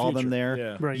of us saw them there.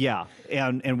 Yeah. Right. Yeah,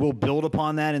 and we'll build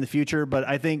upon that in the future, but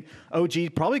I think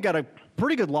OG probably got a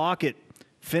pretty good lock at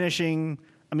finishing.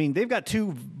 I mean, they've got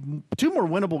two more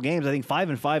winnable games. I think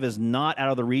 5-5 is not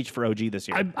out of the reach for OG this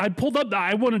year. I pulled up.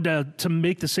 I wanted to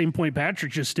make the same point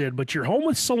Patrick just did, but you're home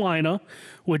with Salina,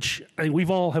 which I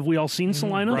think have we all seen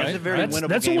Salina? Right. That's a very winnable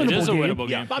that's game. a winnable It is a game. winnable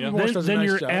game. Bobby Yeah. Morris does a Then nice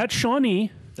you're job. at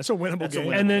Shawnee. That's a winnable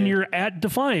game. And then you're at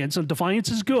Defiance, and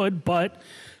Defiance is good, but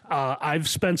I've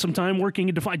spent some time working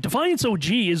in Defiance. Defiance OG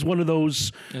is one of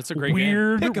those It's a great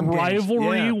weird game. Pick'em games.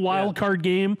 rivalry Yeah, wild card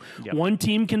game. Yep. One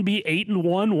team can be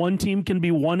 8-1, one team can be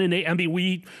 1-8. I mean,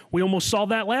 we almost saw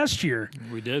that last year.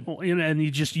 We did. And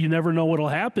you never know what'll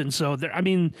happen. So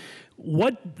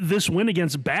what this win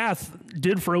against Bath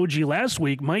did for OG last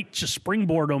week might just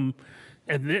springboard them.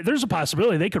 And there's a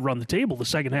possibility they could run the table the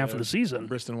second half of the season.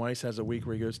 Briston Weiss has a week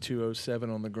where he goes 207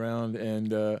 on the ground, and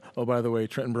by the way,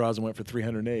 Trenton Brosnan went for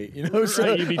 308. So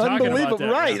Right, you'd be talking about unbelievable,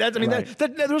 that. right? That's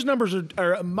Right. those numbers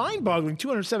are mind-boggling.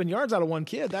 207 yards out of one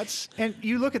kid. And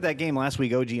you look at that game last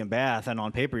week, OG and Bath, and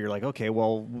on paper you're like, okay,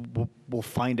 well, we'll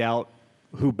find out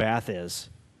who Bath is.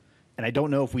 And I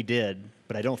don't know if we did,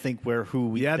 but I don't think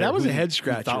that was a head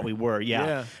scratcher. Thought we were,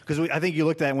 yeah. Because I think you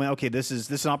looked at it and went, okay, this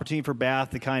is an opportunity for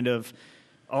Bath to kind of,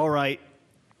 all right,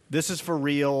 this is for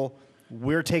real.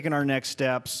 We're taking our next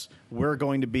steps. We're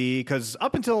going to be, because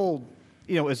up until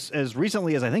as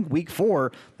recently as I think week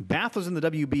 4, Bath was in the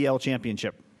WBL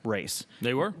championship race.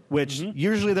 They were. Which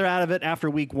usually they're out of it after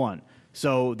week 1.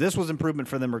 So this was improvement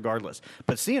for them regardless.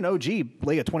 But seeing OG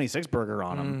lay a 26 burger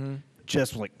on them,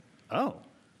 just like, oh.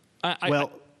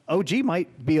 OG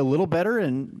might be a little better,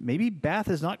 and maybe Bath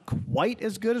is not quite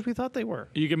as good as we thought they were.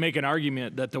 You can make an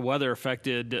argument that the weather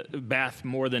affected Bath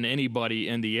more than anybody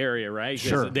in the area, right?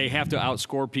 Sure. They have to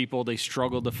outscore people. They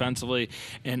struggle defensively.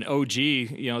 And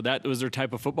OG, that was their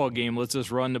type of football game. Let's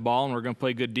just run the ball, and we're going to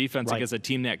play good defense against a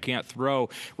team that can't throw.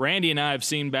 Randy and I have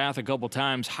seen Bath a couple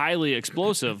times, highly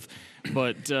explosive.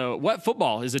 But wet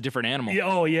football is a different animal.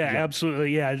 Oh, yeah,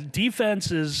 absolutely. Yeah,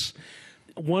 defense is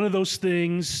one of those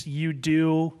things you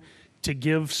do to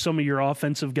give some of your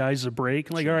offensive guys a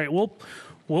break. Like, all right,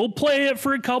 we'll play it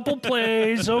for a couple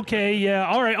plays. Okay, yeah.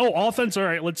 All right. Oh, offense. All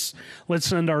right, let's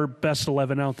send our best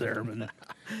 11 out there.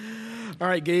 All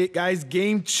right, guys,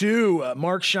 game 2.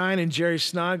 Mark Shine and Jerry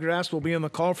Snodgrass will be on the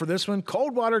call for this one.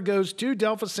 Coldwater goes to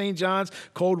Delphos St. John's.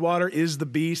 Coldwater is the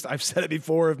beast. I've said it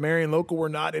before. If Marion Local were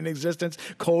not in existence,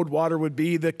 Coldwater would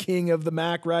be the king of the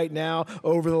MAC right now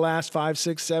over the last 5,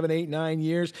 6, 7, 8, 9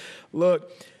 years.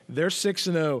 Look, they're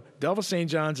 6-0. Delphos St.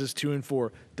 John's is 2-4.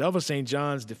 Delphos St.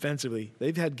 John's defensively,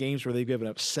 they've had games where they've given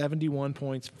up 71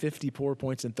 points, 54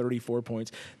 points, and 34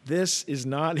 points. This is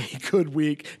not a good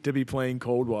week to be playing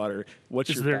Coldwater.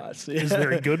 What's your thoughts? Is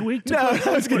there a good week to No,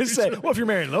 play? I was going to say, well, if you're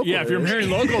Marion Local. Yeah, if you're Marion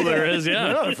Local, there is, yeah.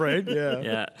 You're not afraid, yeah.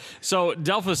 Yeah. So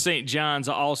Delphos St. John's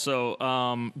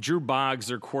also, Drew Boggs,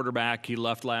 their quarterback, he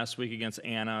left last week against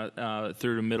Anna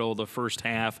through the middle of the first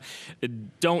half.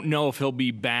 Don't know if he'll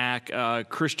be back.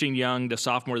 Christian Young, the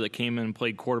sophomore that came in and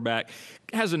played quarterback,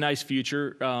 has a nice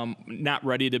future. Not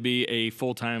ready to be a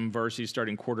full-time varsity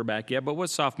starting quarterback yet, but what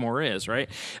sophomore is, right?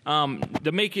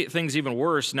 To make things even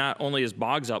worse, not only is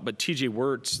Boggs out, but T.J.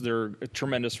 Wirtz, their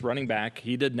tremendous running back,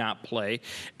 he did not play.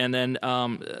 And then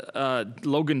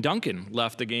Logan Duncan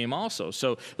left the game also.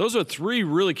 So those are 3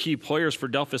 really key players for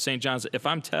Delphos St. John's. If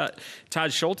I'm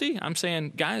Todd Schulte, I'm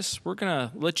saying, guys, we're going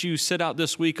to let you sit out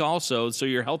this week also so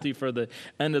you're healthy for the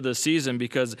end of the season,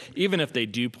 because even if they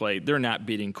do play, they're not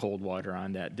beating Coldwater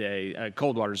on that day.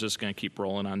 Coldwater's just going to keep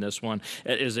rolling on this one.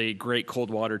 It is a great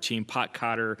Coldwater team. Pot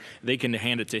Cotter, they can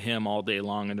hand it to him all day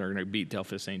long, and they're going to beat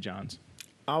Delphos St. John's.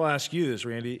 I'll ask you this,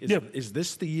 Randy. Is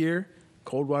this the year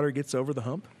Coldwater gets over the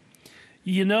hump?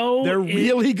 They're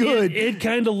really good. It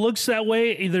kind of looks that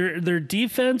way. Their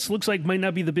defense looks like might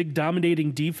not be the big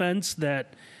dominating defense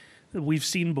that we've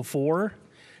seen before.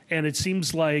 And it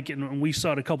seems like, and we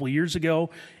saw it a couple of years ago,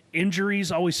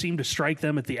 injuries always seem to strike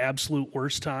them at the absolute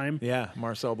worst time. Yeah,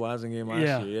 Marcel Blasingame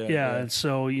last year. Yeah. And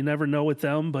so you never know with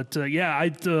them. But,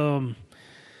 and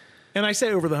I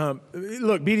say over the hump.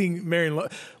 Look, beating Marion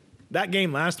that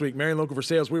game last week, Marion Local for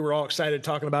Sales, we were all excited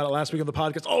talking about it last week on the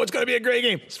podcast. Oh, it's going to be a great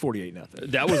game. It's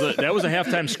 48-0. That was a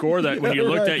halftime score that when you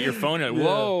looked at your phone,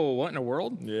 whoa, what in the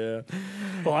world? Yeah.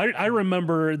 Well, I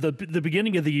remember the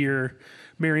beginning of the year,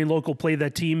 Marion Local played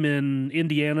that team in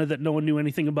Indiana that no one knew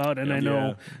anything about, and I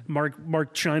know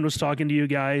Mark Shine was talking to you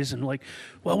guys, and like,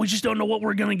 well, we just don't know what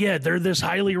we're going to get. They're this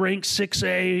highly ranked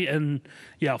 6A, and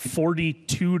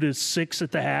 42-6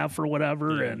 at the half or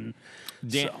whatever, and.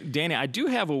 Danny, I do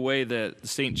have a way that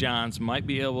St. John's might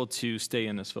be able to stay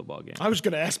in this football game. I was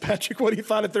going to ask Patrick what he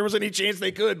thought if there was any chance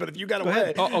they could, but if you got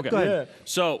away. Oh, okay. Go ahead.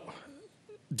 So,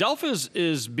 Delphos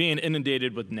is being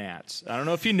inundated with gnats. I don't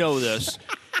know if you know this.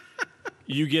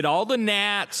 You get all the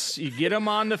gnats, you get them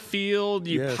on the field,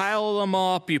 you pile them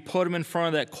up, you put them in front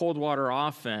of that Coldwater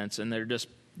offense, and they're just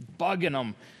bugging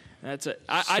them. That's it.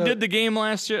 I did the game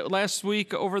last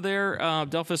week over there,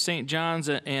 Delphos St. John's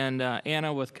and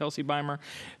Anna with Kelsey Beimer.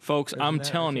 Folks, I'm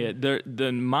telling you, the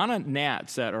amount of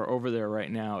gnats that are over there right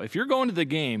now, if you're going to the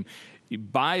game, you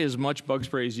buy as much bug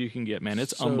spray as you can get, man.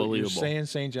 It's unbelievable. You're saying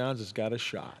St. John's has got a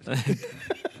shot.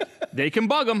 They can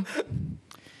bug them.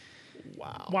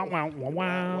 Wow. Wow, wow, wow,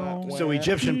 wow. So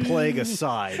Egyptian plague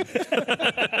aside.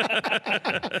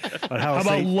 But how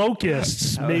about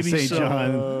locusts? Maybe St. so.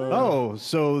 John. Oh,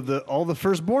 so all the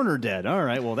firstborn are dead. All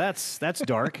right, well, that's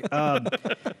dark.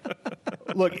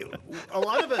 Look, a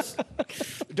lot of us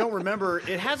don't remember.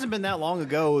 It hasn't been that long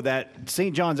ago that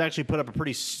St. John's actually put up a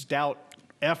pretty stout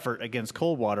effort against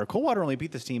Coldwater. Coldwater only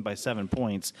beat this team by 7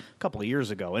 points a couple of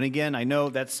years ago. And again, I know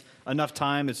that's enough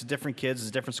time. It's different kids, it's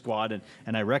a different squad,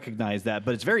 and I recognize that.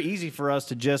 But it's very easy for us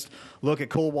to just look at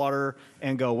Coldwater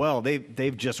and go, well,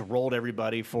 they've just rolled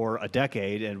everybody for a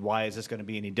decade, and why is this going to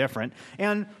be any different?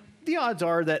 And the odds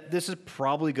are that this is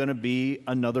probably going to be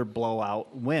another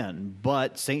blowout win.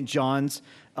 But St. John's,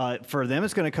 For them,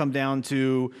 it's going to come down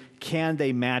to, can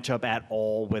they match up at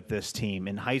all with this team?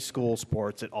 In high school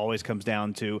sports, it always comes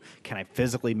down to, can I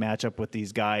physically match up with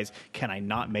these guys? Can I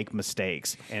not make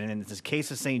mistakes? And in this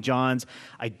case of St. John's,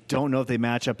 I don't know if they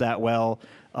match up that well.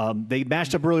 They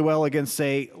matched up really well against,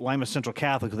 say, Lima Central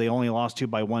Catholic. They only lost to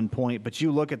by 1 point. But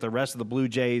you look at the rest of the Blue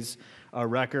Jays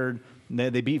record.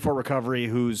 They beat Fort Recovery,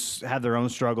 who's had their own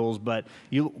struggles. But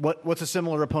what's a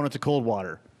similar opponent to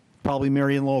Coldwater? Probably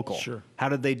Marion Local. Sure. How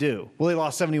did they do? Well, they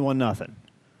lost 71-0.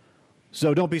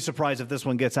 So don't be surprised if this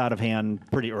one gets out of hand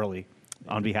pretty early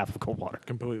on behalf of Coldwater.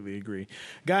 Completely agree.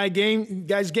 Guys,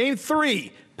 game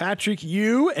 3. Patrick,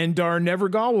 you and Darn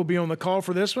Nevergall will be on the call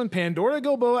for this one. Pandora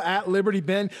Gilboa at Liberty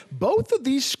Benton. Both of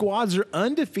these squads are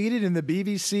undefeated in the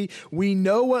BVC. We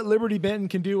know what Liberty Benton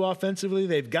can do offensively.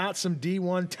 They've got some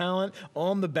D1 talent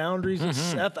on the boundaries.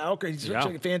 Seth Alker, he's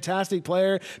such a fantastic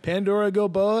player. Pandora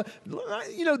Gilboa,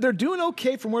 they're doing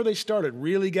okay from where they started.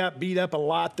 Really got beat up a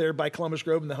lot there by Columbus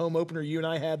Grove in the home opener. You and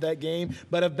I had that game,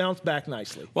 but have bounced back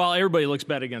nicely. Well, everybody looks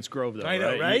bad against Grove, though. I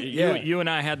know, right? You and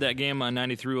I had that game on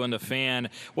 93 on the Fan.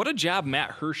 What a job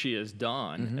Matt Hershey has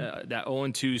done, that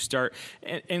 0-2 start.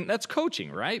 And that's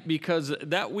coaching, right? Because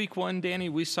that week 1, Danny,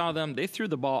 we saw them, they threw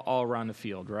the ball all around the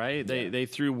field, right? They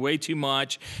threw way too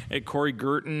much. Corey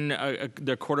Girton,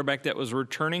 the quarterback that was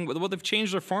returning, well, they've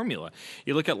changed their formula.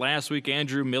 You look at last week,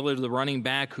 Andrew Miller, the running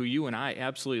back, who you and I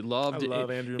absolutely loved. I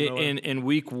love Andrew Miller. In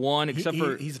week 1, except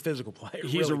for... He's a physical player.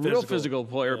 He's really a real physical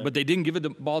player, but they didn't give the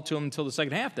ball to him until the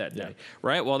second half that day,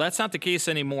 right? Well, that's not the case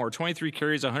anymore. 23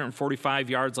 carries, 145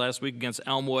 yards last week against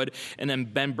Elmwood, and then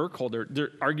Ben Burkholder,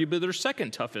 they're arguably their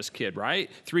second toughest kid, right?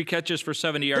 3 catches for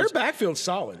 70 yards. Their backfield's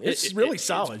solid. It's really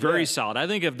solid. It's very solid. I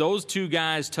think if those two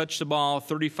guys touch the ball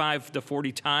 35 to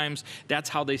 40 times, that's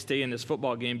how they stay in this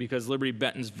football game, because Liberty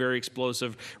Benton's very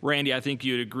explosive. Randy, I think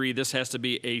you'd agree this has to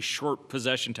be a short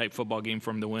possession type football game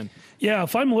for them to win. Yeah,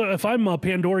 if I'm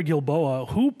Pandora Gilboa,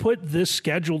 who put this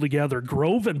schedule together?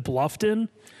 Grove and Bluffton?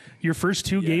 Your first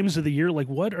 2 games of the year, like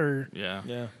what are?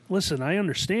 Yeah. Listen, I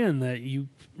understand that you're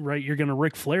going to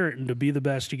Ric Flair it, and to be the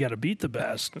best, you got to beat the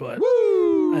best. But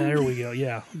there we go.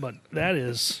 Yeah, but that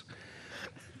is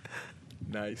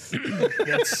nice.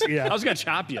 Yeah. I was gonna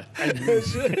chop you,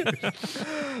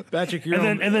 Patrick.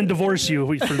 And then divorce you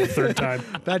for the 3rd time.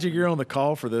 Patrick, you're on the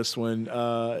call for this one.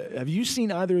 Have you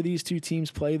seen either of these 2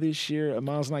 teams play this year?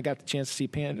 Miles and I got the chance to see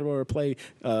Pandora play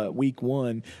week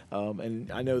 1,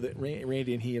 and I know that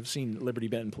Randy and he have seen Liberty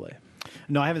Benton play.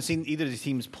 No, I haven't seen either of these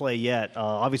teams play yet.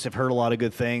 Obviously, I've heard a lot of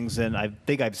good things, and I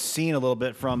think I've seen a little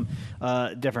bit from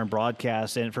different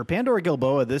broadcasts. And for Pandora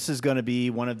Gilboa, this is going to be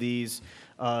one of these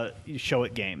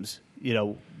show-it games.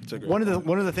 One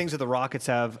of the things that the Rockets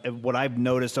have, what I've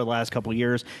noticed over the last couple of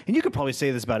years, and you could probably say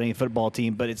this about any football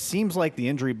team, but it seems like the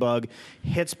injury bug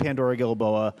hits Pandora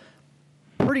Gilboa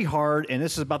pretty hard, and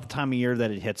this is about the time of year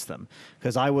that it hits them.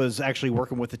 Because I was actually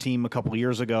working with the team a couple of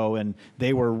years ago, and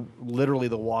they were literally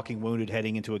the walking wounded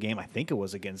heading into a game. I think it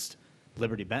was against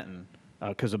Liberty Benton,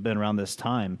 because I've been around this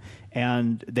time.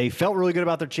 And they felt really good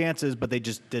about their chances, but they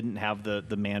just didn't have the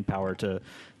manpower to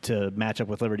match up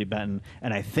with Liberty Benton.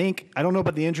 And I don't know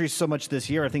about the injuries so much this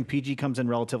year. I think PG comes in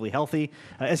relatively healthy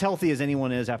as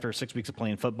anyone is after 6 weeks of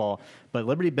playing football. But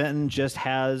Liberty Benton just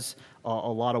has a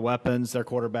lot of weapons. Their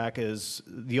quarterback is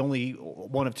the only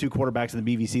one of 2 quarterbacks in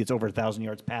the BVC that's over 1,000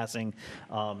 yards passing,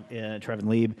 in Trevin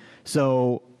Lieb.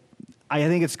 So I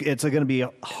think it's going to be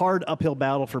a hard uphill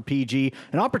battle for PG.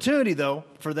 An opportunity, though,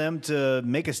 for them to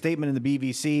make a statement in the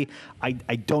BVC. I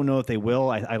don't know if they will.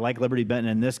 I like Liberty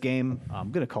Benton in this game. I'm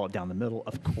going to call it down the middle,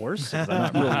 of course. I'm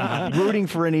not really rooting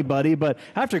for anybody, but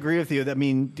I have to agree with you. I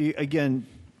mean, again,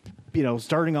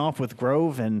 starting off with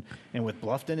Grove and with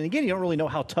Bluffton, and again, you don't really know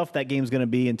how tough that game's going to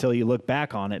be until you look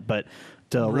back on it. But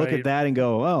to look at that and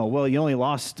go, oh, well, you only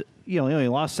lost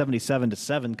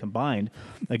 77-7 combined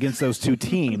against those 2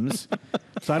 teams.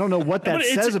 So I don't know what that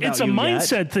says about you. It's a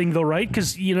mindset thing, though, right?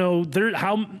 Because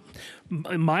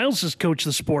Miles has coached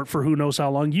the sport for who knows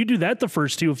how long. You do that the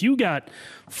first 2. If you got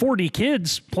 40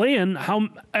 kids playing,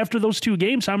 after those 2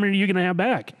 games, how many are you going to have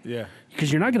back? Yeah. Because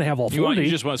you're not going to have all 40. You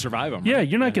just want to survive them. Yeah, right?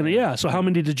 you're not going to. Yeah. So how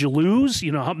many did you lose?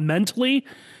 how mentally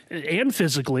and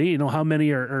phically, how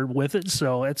many are with it.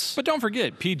 So it's. But don't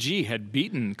forget, PG had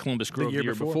beaten Columbus Grove the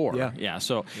year before. Yeah.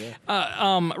 So,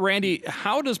 Randy,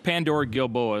 how does Pandora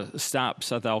Gilboa stop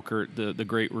Seth Elkert, the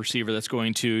great receiver that's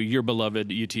going to your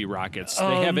beloved UT Rockets? Do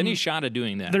they have any shot of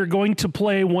doing that? They're going to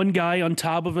play one guy on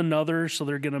top of another, so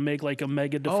they're going to make like a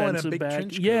mega defensive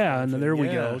back. Yeah, and there we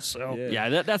go. So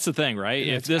that's the thing, right?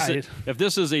 If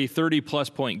this is a 30-plus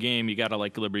point game, you got to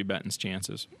like Liberty Benton's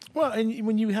chances. Well, and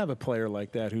when you have a player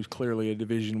like that who who's clearly a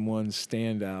Division I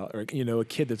standout, or a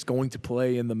kid that's going to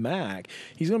play in the MAC,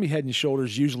 he's going to be head and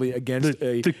shoulders usually against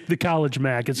the college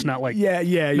MAC. It's not like not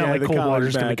like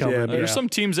Coldwater's going to cover. Yeah, There's some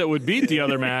teams that would beat the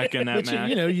other MAC in that MAC.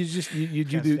 You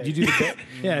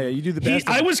do the best.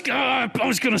 I was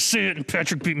going to say it, and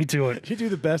Patrick beat me to it. You do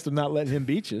the best of not letting him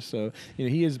beat you. So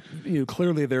he is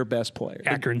clearly their best player.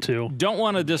 Akron too. Don't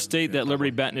want to just state that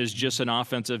Liberty Benton is just an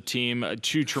offensive team.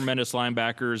 Two tremendous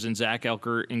linebackers in Zach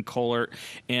Elker and Kohler,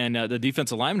 and the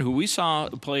defensive lineman who we saw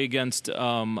play against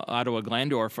Ottawa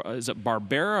Glandorf. Is it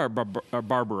Barbera or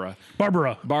Barbara?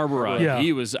 Barbara. Yeah.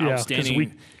 He was outstanding.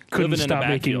 We couldn't living in the stop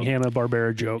making backfield.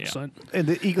 Hanna-Barbera jokes. Yeah. And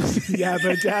the Eagles.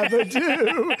 Yabba dabba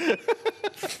do.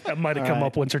 That might have come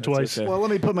up once or twice. okay. Well,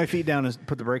 let me put my feet down and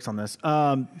put the brakes on this.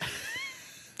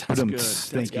 That's good.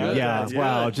 Thank you. good. Yeah. That's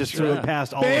Wow. good. Just threw it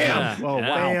past all of Bam. them. Oh, Yeah.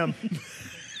 wow. Bam.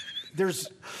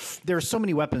 There's so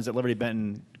many weapons that Liberty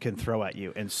Benton can throw at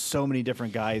you, and so many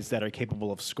different guys that are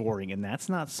capable of scoring, and that's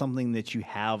not something that you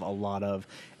have a lot of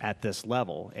at this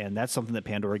level, and that's something that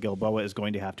Pandora Gilboa is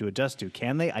going to have to adjust to.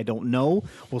 Can they? I don't know.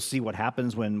 We'll see what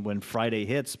happens when Friday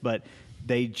hits, but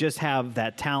they just have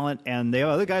that talent, and the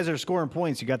other guys are scoring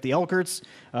points. You got the Elkerts.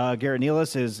 Garrett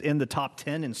Nealis is in the top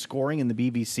 10 in scoring in the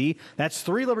BBC. That's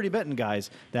 3 Liberty Benton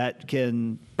guys that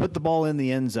can put the ball in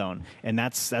the end zone, and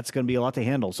that's going to be a lot to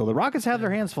handle. So the Rockets have their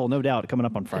hands full, no doubt, coming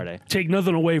up on Friday. Take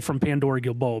nothing away from Pandora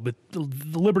Gilboa, but the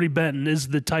Liberty Benton is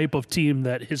the type of team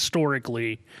that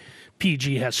historically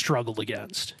PG has struggled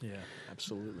against. Yeah,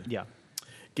 absolutely. Yeah.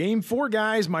 Game 4,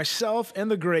 guys, myself and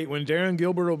the great one, Darren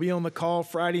Gilbert, will be on the call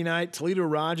Friday night. Toledo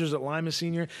Rogers at Lima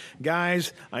Senior.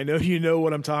 Guys, I know you know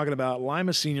what I'm talking about.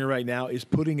 Lima Senior right now is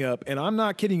putting up, and I'm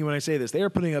not kidding you when I say this, they are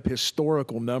putting up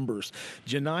historical numbers.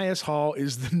 Janias Hall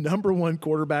is the #1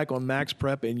 quarterback on Max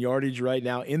Prep in yardage right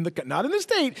now, not in the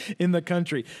state, in the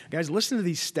country. Guys, listen to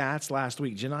these stats last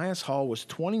week. Janias Hall was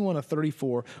 21 of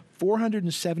 34,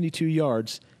 472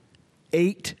 yards,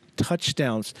 8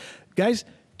 touchdowns. Guys,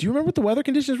 do you remember what the weather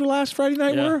conditions were last Friday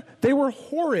night were? They were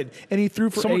horrid, and he threw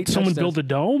for 8 touchdowns. Someone built a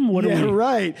dome? What yeah, are we?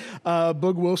 right.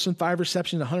 Boog Wilson, 5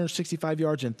 receptions, 165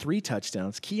 yards, and 3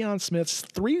 touchdowns. Keon Smith's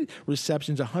 3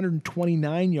 receptions,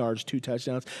 129 yards, 2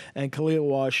 touchdowns. And Khalil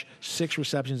Wash, 6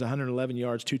 receptions, 111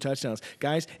 yards, 2 touchdowns.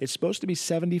 Guys, it's supposed to be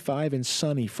 75 and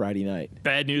sunny Friday night.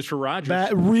 Bad news for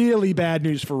Rogers. Really bad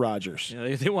news for Rogers.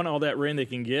 Yeah, they want all that rain they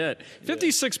can get.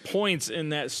 56 points in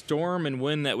that storm and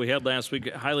wind that we had last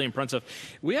week. Highly impressive.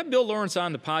 We had Bill Lawrence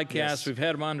on the podcast. Yes. We've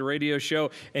had him on the radio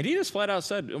show, and he just flat out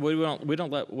said, we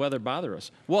don't let weather bother us.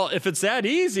 Well, if it's that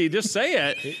easy, just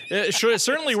say it. It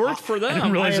certainly worked for them. I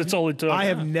didn't realize that's all it took. I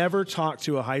have never talked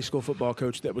to a high school football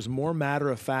coach that was more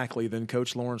matter-of-factly than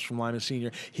Coach Lawrence from Lima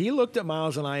Senior. He looked at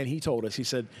Miles and I, and he told us, he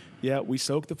said, yeah, we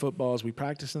soak the footballs, we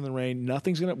practice in the rain,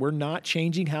 we're not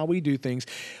changing how we do things.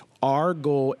 Our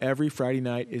goal every Friday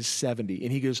night is 70.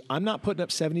 And he goes, I'm not putting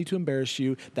up 70 to embarrass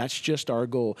you. That's just our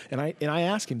goal. And I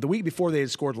asked him, the week before they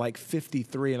had scored like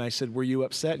 53, and I said, were you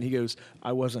upset? And he goes,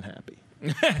 I wasn't happy.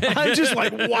 I'm just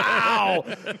like, wow.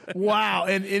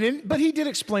 But he did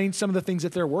explain some of the things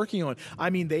that they're working on. I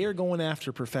mean, they are going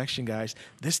after perfection, guys.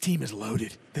 This team is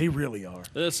loaded. They really are.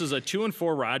 This is a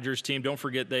 2-4 Rogers team. Don't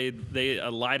forget,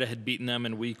 Lida had beaten them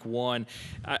in week 1.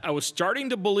 I was starting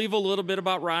to believe a little bit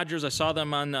about Rogers. I saw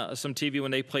them on some TV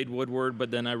when they played Woodward, but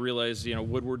then I realized,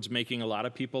 Woodward's making a lot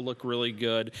of people look really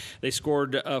good. They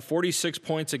scored 46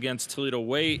 points against Toledo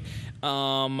Waite,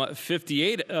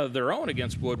 58 of their own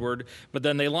against Woodward. But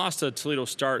then they lost to Toledo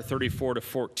Start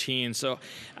 34-14. So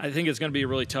I think it's going to be a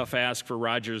really tough ask for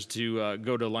Rogers to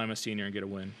go to Lima Senior and get a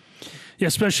win. Yeah,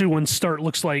 especially when Start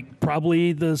looks like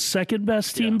probably the second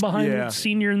best team behind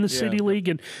Senior in the City League,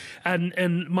 and Miles.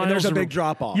 And there's a big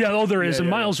drop off. Yeah, there is. And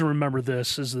Miles will remember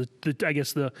this as I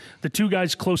guess the 2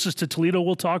 guys closest to Toledo.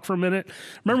 We'll talk for a minute.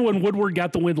 Remember when Woodward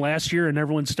got the win last year, and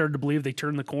everyone started to believe they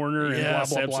turned the corner and blah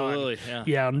blah absolutely. blah.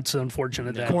 Yeah, it's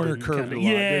unfortunate that corner didn't curved kinda, a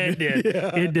lot, it did.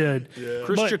 It did. Yeah.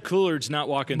 Christian Coulard's not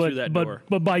walking through that door.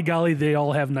 But by golly, they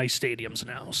all have nice stadiums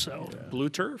now. So Blue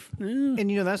turf. And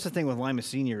that's the thing with Lima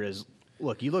Senior is,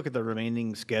 look, you look at the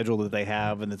remaining schedule that they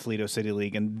have in the Toledo City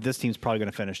League, and this team's probably going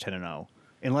to finish 10-0.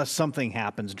 Unless something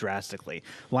happens drastically.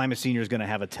 Lima Senior is going to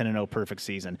have a 10-0 perfect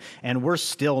season. And we're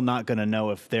still not going to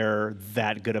know if they're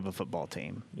that good of a football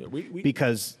team. Yeah,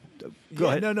 Go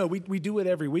ahead. No, we do it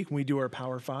every week when we do our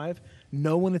Power 5.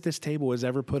 No one at this table has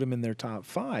ever put them in their top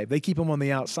 5. They keep them on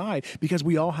the outside because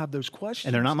we all have those questions.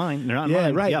 And they're not mine. They're not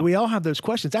mine. Yeah, right. Yep. We all have those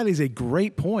questions. That is a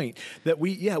great point that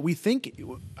we think.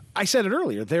 I said it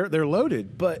earlier. They're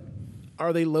loaded, but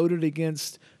are they loaded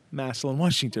against Massillon,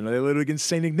 Washington? Are they loaded against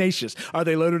St. Ignatius? Are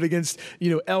they loaded against,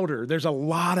 Elder? There's a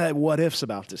lot of what ifs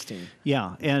about this team.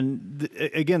 Yeah, and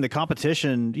again, the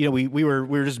competition. We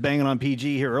were just banging on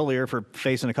PG here earlier for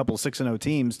facing a couple of 6-0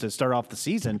 teams to start off the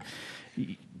season.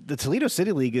 The Toledo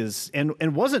City League is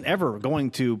and wasn't ever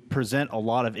going to present a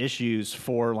lot of issues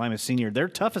for Lima Senior. Their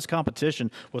toughest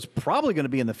competition was probably going to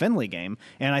be in the Findlay game,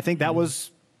 and I think that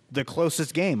was the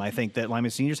closest game I think that Lima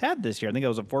Seniors had this year. I think it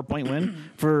was a 4-point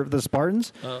win for the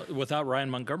Spartans. Without Ryan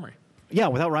Montgomery. Yeah,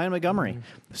 without Ryan Montgomery.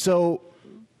 So,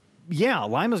 yeah,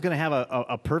 Lima's going to have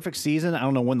a perfect season. I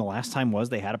don't know when the last time was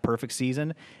they had a perfect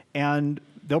season. And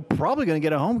they're probably going to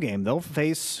get a home game. They'll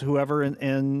face whoever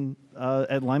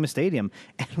at Lima Stadium.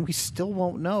 And we still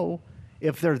won't know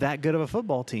if they're that good of a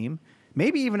football team.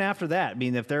 Maybe even after that. I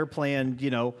mean, if they're playing,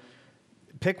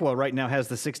 Piqua right now has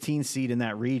the 16 seed in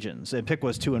that region. So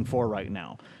Piqua's 2-4 right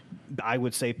now. I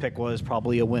would say Piqua is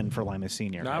probably a win for Lima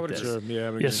Senior. No, I would assume,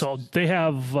 yeah. So they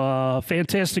have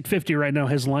Fantastic 50 right now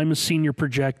has Lima Senior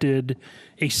projected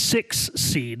a 6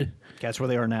 seed. That's where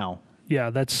they are now.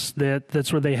 Yeah, that's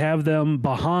where they have them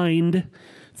behind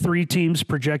 3 teams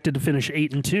projected to finish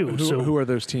 8-2. Who are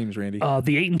those teams, Randy?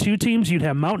 The 8-2 teams, you'd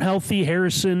have Mount Healthy,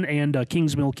 Harrison, and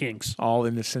Kings Mill Kings. All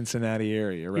in the Cincinnati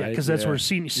area, right? Yeah, because that's where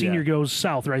senior goes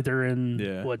south, right there in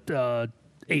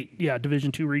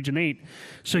Division II, Region 8.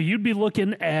 So you'd be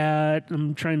looking at,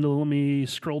 let me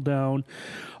scroll down,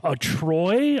 a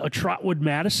Troy, a Trotwood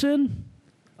Madison,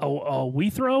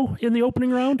 we throw in the opening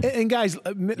round. And guys,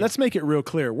 let's make it real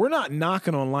clear. We're not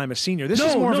knocking on Lima Senior. This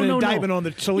is more of an indictment on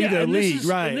the Toledo League,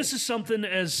 right? And this is something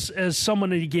as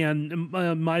someone, again,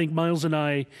 Miles and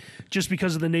I, just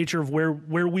because of the nature of where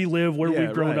we live, where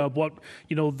we've grown up,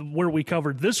 where we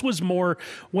covered. This was more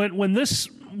when this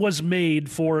was made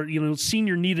for,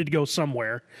 Senior needed to go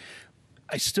somewhere.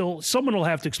 Someone will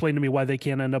have to explain to me why they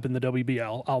can't end up in the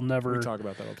WBL. I'll never. We talk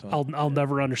about that all the time. I'll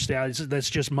never understand. That's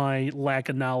just my lack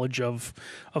of knowledge of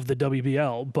the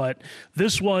WBL. But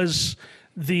this was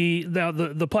the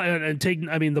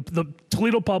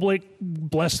Toledo public,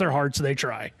 bless their hearts, they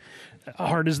try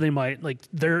hard as they might. Like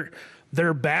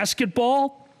their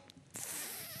basketball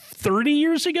 30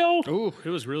 years ago. Ooh, it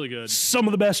was really good. Some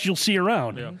of the best you'll see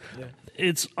around. Yeah.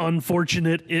 It's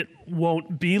unfortunate it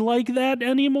won't be like that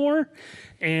anymore,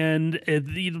 and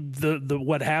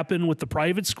what happened with the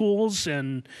private schools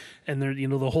and there,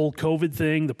 the whole COVID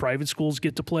thing. The private schools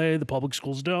get to play, the public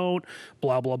schools don't.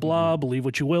 Blah blah blah. Believe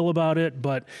what you will about it,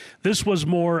 but this was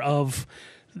more of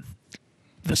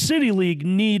the City League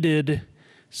needed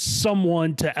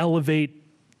someone to elevate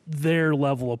their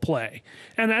level of play.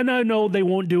 And I know they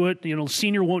won't do it,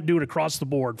 Senior won't do it across the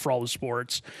board for all the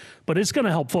sports, but it's going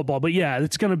to help football. But yeah,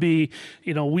 it's going to be,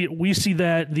 we see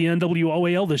that the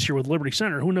NWOAL this year with Liberty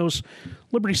Center. Who knows?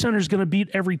 Liberty Center is going to beat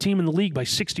every team in the league by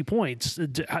 60 points.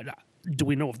 Do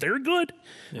we know if they're good?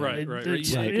 Right.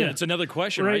 It's another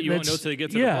question, right? You won't know until they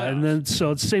get to the playoffs. And then so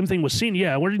it's the same thing with Senior.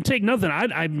 Yeah, we're going to take nothing.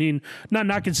 I mean, not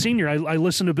knocking Senior. I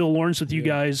listened to Bill Lawrence with you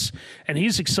guys, and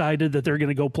he's excited that they're going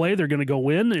to go play. They're going to go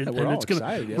win. And we're all it's gonna,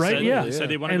 excited. Right? They said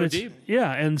they want to go deep.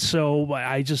 Yeah, and so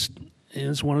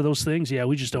it's one of those things. Yeah,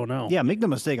 we just don't know. Yeah, make no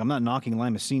mistake. I'm not knocking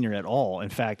Lima Senior at all. In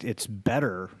fact, it's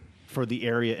better for the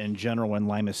area in general when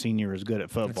Lima Senior is good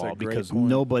at football because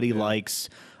nobody likes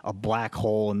a black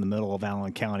hole in the middle of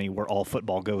Allen County where all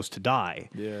football goes to die.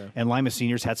 Yeah. And Lima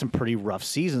Senior's had some pretty rough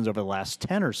seasons over the last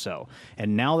 10 or so.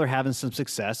 And now they're having some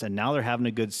success, and now they're having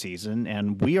a good season,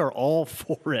 and we are all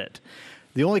for it.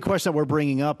 The only question that we're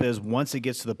bringing up is once it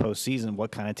gets to the postseason,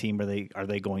 what kind of team are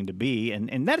they going to be?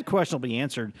 And that question will be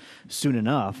answered soon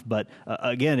enough. But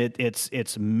again,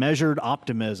 it's measured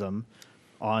optimism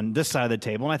on this side of the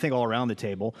table, and I think all around the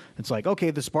table. It's like,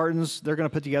 okay, the Spartans, they're going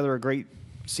to put together a great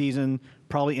season,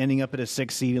 probably ending up at a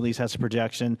 6th seed, at least has a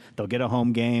projection. They'll get a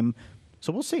home game.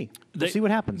 So we'll see. We'll see what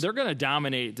happens. They're going to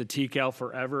dominate the TCAL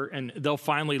forever, and they'll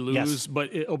finally lose, Yes.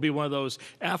 But it'll be one of those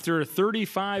after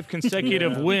 35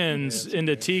 consecutive wins in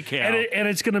the TCAL. And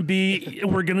it's going to be,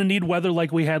 we're going to need weather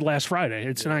like we had last Friday.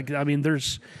 It's not, I mean,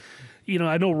 there's,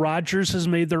 I know Rogers has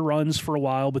made their runs for a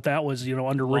while, but that was,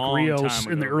 under Rick Long Rios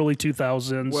time in the ago. early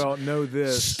 2000s. Well, know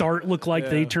this. Start looked like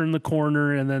they turned the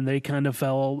corner, and then they kind of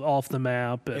fell off the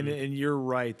map. And you're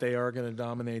right. They are going to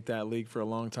dominate that league for a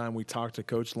long time. We talked to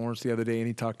Coach Lawrence the other day, and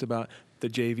he talked about the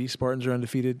JV Spartans are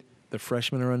undefeated, the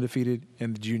freshmen are undefeated,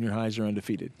 and the junior highs are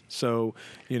undefeated. So,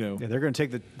 Yeah, they're going to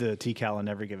take the TCAL and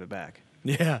never give it back.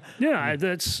 Yeah.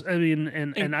 That's, and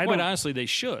I quite don't. honestly, they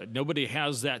should. Nobody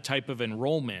has that type of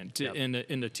enrollment in the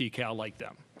TCAL like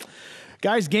them.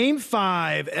 Guys, Game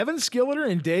 5, Evan Skilleter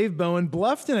and Dave Bowen,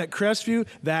 Bluffton at Crestview.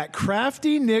 That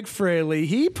crafty Nick Fraley,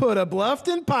 he put a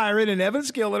Bluffton Pirate and Evan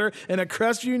Skilleter and a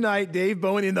Crestview Knight, Dave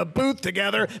Bowen, in the booth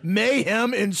together.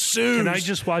 Mayhem ensues. Can I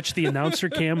just watch the announcer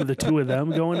cam of the two of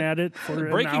them going at it for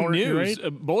Breaking an hour? news,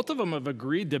 Right? Both of them have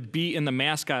agreed to be in the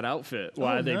mascot outfit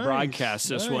while they nice, broadcast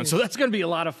this one. nice. So that's going to be a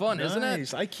lot of fun, isn't it?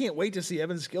 Nice. I can't wait to see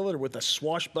Evan Skilleter with a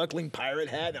swashbuckling pirate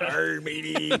hat and our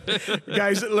meeting.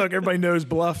 Guys, look, everybody knows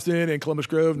Bluffton and Columbus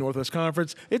Grove, Northwest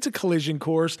Conference. It's a collision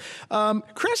course.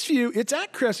 Crestview, it's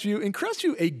at Crestview, and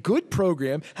Crestview, a good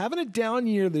program, having a down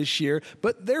year this year,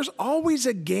 but there's always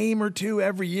a game or two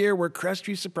every year where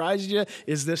Crestview surprises you.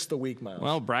 Is this the week, Miles?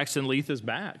 Well, Braxton Leith is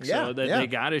back, Yeah, so they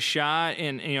got a shot.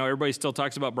 And everybody still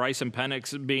talks about Bryson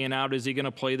Penix being out. Is he going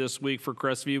to play this week for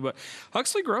Crestview? But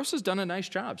Huxley Gross has done a nice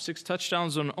job. 6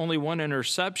 touchdowns and only 1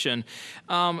 interception.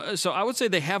 So I would say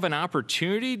they have an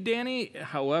opportunity, Danny.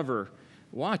 However,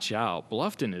 watch out.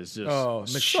 Bluffton is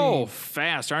just so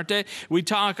fast, aren't they? We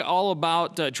talk all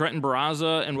about Trenton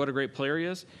Barraza and what a great player he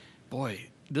is. Boy,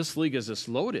 this league is just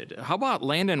loaded. How about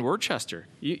Landon Worcester?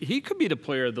 He could be the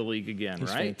player of the league again, He's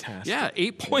right? fantastic. Yeah,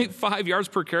 8.5 yards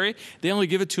per carry. They only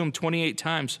give it to him 28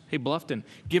 times. Hey, Bluffton,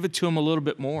 give it to him a little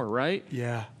bit more, right?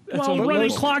 Yeah. Well,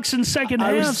 running clocks in second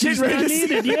I was half, he's getting not ready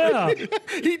to needed. Yeah.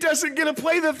 He doesn't get to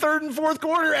play the third and fourth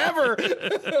quarter ever.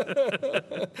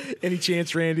 Any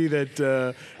chance, Randy, that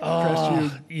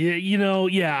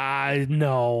Crestview?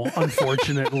 No,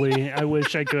 unfortunately. I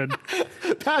wish I could.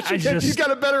 Patrick, he's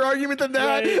got a better argument than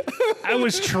that. Right? I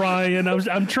was trying.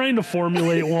 I'm trying to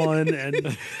formulate one,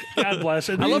 and God bless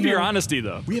it. I love your honesty,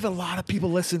 though. We have a lot of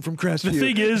people listening from Crestview. The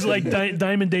thing is, like,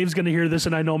 Diamond Dave's going to hear this,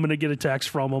 and I know I'm going to get a text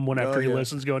from him after he yeah.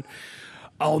 listens going,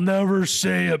 I'll never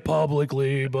say it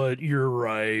publicly, but you're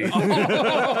right.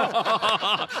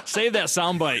 Save that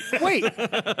soundbite. Wait,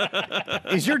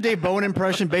 is your Dave Bowen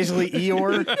impression basically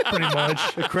Eeyore? Pretty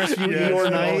much. The Crestview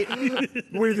Eeyore Knight?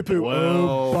 Winnie the Pooh. Well,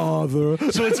 Oh,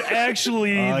 bother. So it's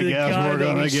actually I the guess guy we're that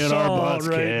gonna we get our saw butts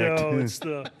right kicked.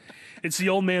 now. It's the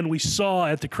old man we saw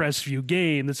at the Crestview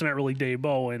game. That's not really Dave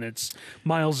Bowen. It's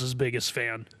Miles' biggest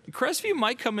fan. Crestview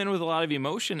might come in with a lot of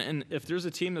emotion, and if there's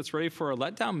a team that's ready for a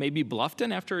letdown, maybe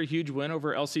Bluffton after a huge win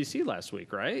over LCC last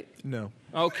week, right? No.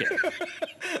 Okay.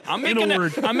 I'm In a making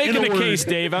word. a In a case, word.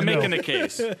 Dave. I'm No. making a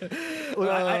case. Look,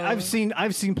 I've seen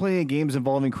plenty of games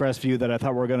involving Crestview that I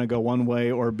thought were going to go one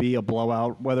way or be a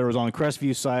blowout, whether it was on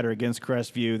Crestview's side or against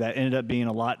Crestview, that ended up being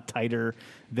a lot tighter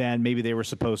than maybe they were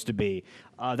supposed to be.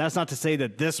 That's not to say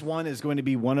that this one is going to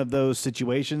be one of those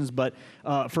situations, but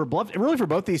for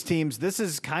both these teams, this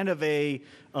is kind of a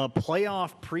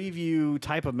playoff preview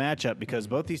type of matchup because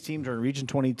both these teams are in Region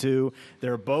 22.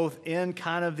 They're both in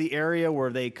kind of the area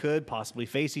where they could possibly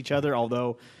face each other,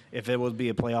 although if it would be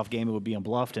a playoff game, it would be in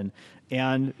Bluffton.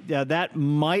 And that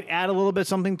might add a little bit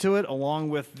something to it, along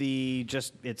with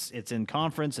it's in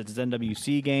conference, it's an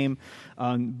NWC game.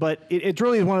 But it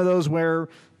really is one of those where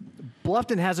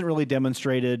Bluffton hasn't really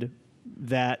demonstrated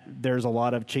that there's a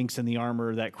lot of chinks in the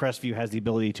armor that Crestview has the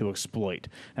ability to exploit.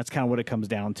 That's kind of what it comes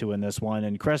down to in this one.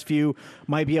 And Crestview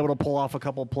might be able to pull off a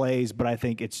couple plays, but I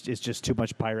think it's just too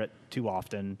much pirate too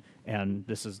often. And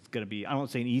this is going to be, I don't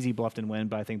say an easy Bluffton win,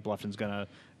 but I think Bluffton's going to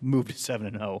move to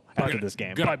 7-0 after this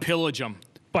game. Gonna pillage them.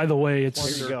 By the way, There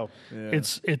you go.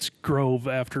 it's Grove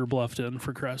after Bluffton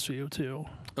for Crestview, too.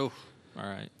 Oh, all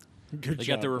right. Good They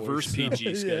job, got the reverse boys.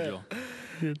 PG schedule.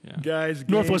 Guys,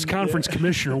 Northwest Conference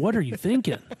Commissioner, what are you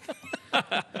thinking?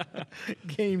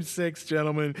 Game 6,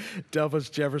 gentlemen. Delphus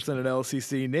Jefferson at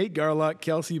LCC. Nate Garlock,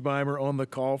 Kelsey Beimer on the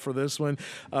call for this one.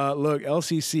 Look,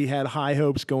 LCC had high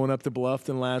hopes going up to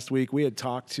Bluffton last week. We had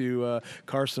talked to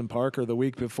Carson Parker the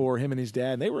week before, him and his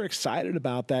dad, and they were excited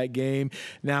about that game.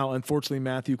 Now, unfortunately,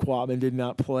 Matthew Quatman did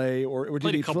not play, or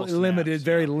Played did a couple limited, snaps,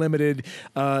 very limited.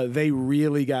 They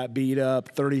really got beat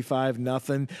up,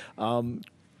 35-0.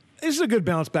 This is a good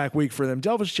bounce back week for them.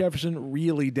 Delphus Jefferson,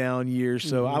 really down year,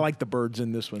 so I like the Birds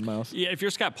in this one, Miles. Yeah, if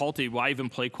you're Scott Pulte, why even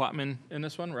play Quatman in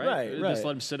this one, right? Right. Just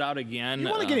let him sit out again. You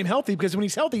want to get him healthy because when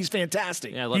he's healthy, he's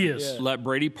fantastic. Yeah, He is. let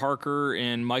Brady Parker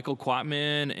and Michael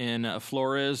Quatman and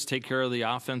Flores take care of the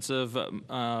offensive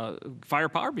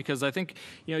firepower because I think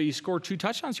you score 2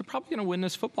 touchdowns, you're probably going to win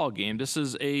this football game. This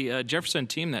is a Jefferson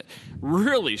team that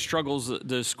really struggles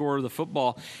to score the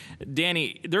football.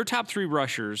 Danny, their top 3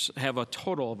 rushers have a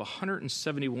total of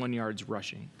 171 yards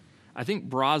rushing. I think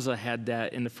Braza had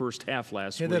that in the first half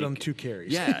last week. Had that on 2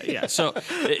 carries. Yeah. So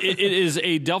it is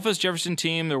a Delphus Jefferson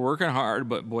team. They're working hard,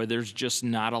 but boy, there's just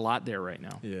not a lot there right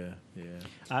now. Yeah. Yeah.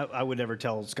 I would never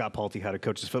tell Scott Palte how to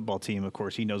coach his football team. Of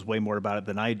course, he knows way more about it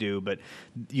than I do. But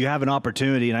you have an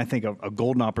opportunity, and I think a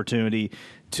golden opportunity,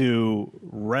 to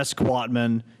rest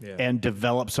Quatman and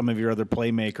develop some of your other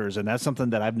playmakers. And that's something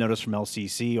that I've noticed from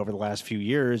LCC over the last few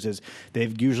years is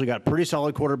they've usually got pretty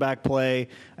solid quarterback play,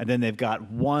 and then they've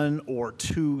got one or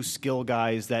two skill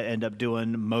guys that end up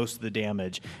doing most of the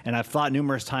damage. And I've thought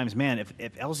numerous times, man,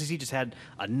 if LCC just had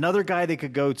another guy they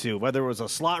could go to, whether it was a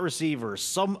slot receiver,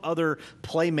 some other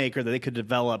playmaker that they could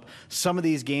develop, some of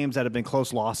these games that have been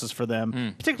close losses for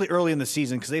them, particularly early in the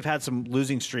season, because they've had some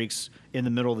losing streaks in the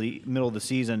middle of the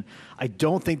season. I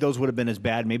don't think those would have been as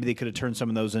bad. Maybe they could have turned some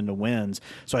of those into wins.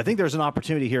 So I think there's an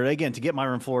opportunity here, again, to get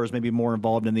Myron Flores maybe more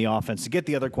involved in the offense, to get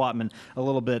the other Quatman a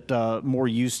little bit more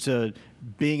used to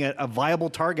being a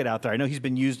viable target out there. I know he's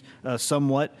been used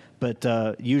somewhat, but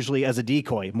usually as a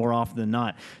decoy more often than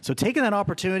not. So taking that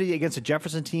opportunity against a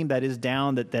Jefferson team that is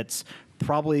down, that's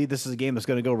probably, this is a game that's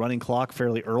going to go running clock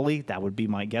fairly early. That would be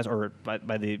my guess, or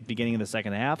by the beginning of the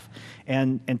second half.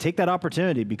 And take that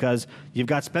opportunity, because you've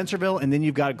got Spencerville and then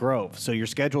you've got Grove. So your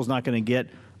schedule is not going to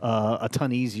get a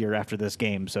ton easier after this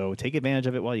game. So take advantage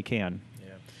of it while you can.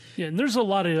 Yeah, and there's a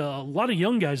lot of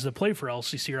young guys that play for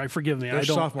LCC. Or forgive me, Their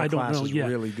sophomore class know. is Yeah.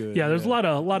 really good. Yeah, there's a lot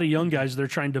of young guys they're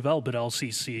trying to develop at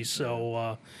LCC.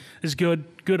 So it's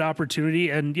good opportunity,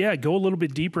 and go a little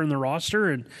bit deeper in the roster.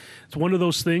 And it's one of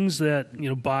those things that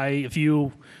if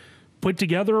you put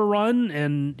together a run,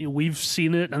 and we've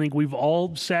seen it. I think we've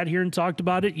all sat here and talked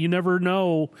about it. You never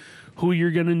know who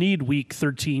you're going to need week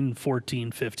 13,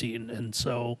 14, 15, and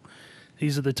so.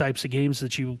 These are the types of games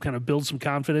that you kind of build some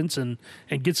confidence and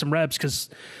get some reps, because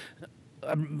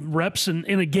reps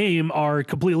in a game are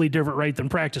completely different, right, than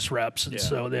practice reps. And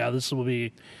so, this will be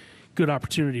a good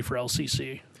opportunity for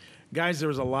LCC. Guys, there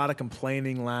was a lot of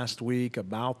complaining last week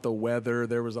about the weather.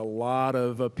 There was a lot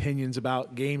of opinions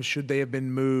about games. Should they have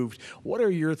been moved? What are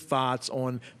your thoughts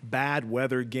on bad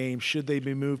weather games? Should they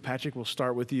be moved? Patrick, we'll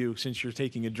start with you since you're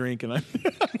taking a drink. And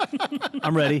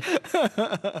I'm ready.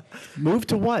 Move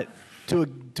to what?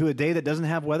 To a day that doesn't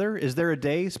have weather? Is there a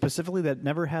day specifically that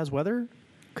never has weather?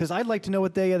 Because I'd like to know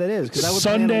what day that is. Because I would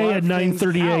Sunday at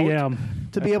 9:30 a.m.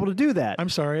 to be able to do that. I'm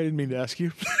sorry, I didn't mean to ask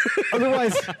you.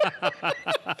 Otherwise,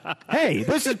 hey,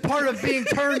 this is part of being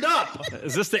turned up.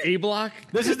 Is this the A block?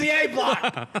 This is the A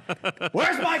block.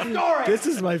 Where's my story? This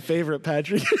is my favorite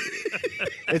Patrick.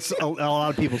 It's a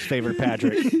lot of people's favorite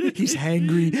Patrick. He's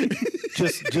hangry.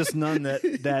 Just none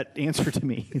that answer to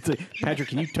me. It's like, Patrick,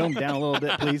 can you tone down a little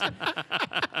bit, please?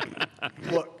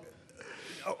 Look,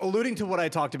 alluding to what I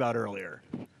talked about earlier,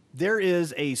 there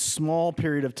is a small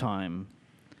period of time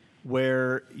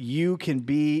where you can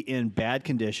be in bad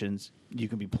conditions. You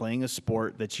can be playing a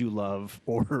sport that you love,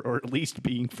 or at least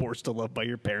being forced to love by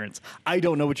your parents. I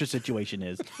don't know what your situation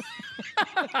is.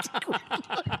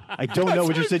 I don't know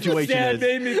what your situation Dad is.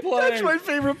 made me play. That's my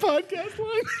favorite podcast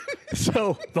line.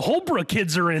 So The Holbrook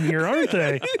kids are in here, aren't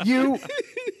they?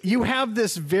 you have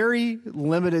this very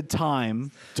limited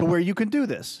time to where you can do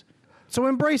this. So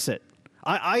embrace it.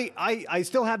 I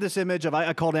still have this image of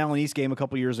I called Allen East game a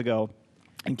couple years ago,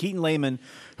 and Keaton Lehman,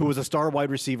 who was a star wide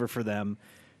receiver for them,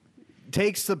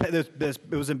 takes it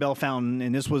was in Bell Fountain,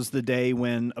 and this was the day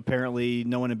when apparently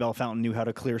no one in Bell Fountain knew how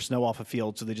to clear snow off a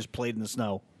field, so they just played in the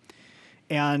snow.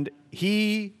 And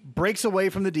he breaks away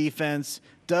from the defense,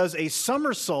 does a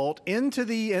somersault into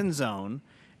the end zone,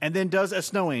 and then does a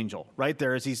snow angel right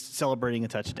there as he's celebrating a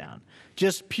touchdown.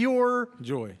 Just pure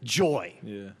Joy.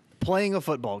 Yeah. Playing a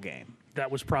football game.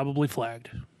 That was probably flagged.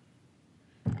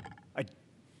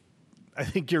 I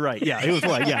think you're right. Yeah, it was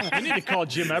flagged. Yeah. I need to call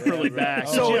Jim Epperly back.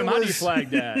 So Jim, it how do you was- flag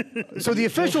that? So the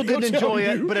official didn't enjoy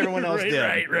it, but everyone else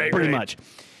did. Right. Pretty much.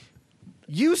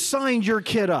 You signed your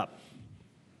kid up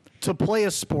to play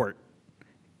a sport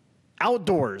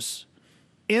outdoors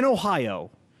in Ohio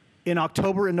in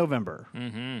October and November.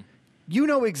 Mm-hmm. You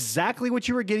know exactly what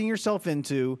you were getting yourself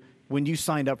into when you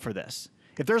signed up for this.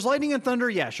 If there's lightning and thunder,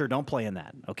 yeah, sure, don't play in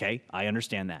that. Okay, I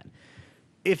understand that.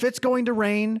 If it's going to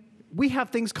rain, we have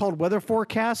things called weather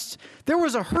forecasts. There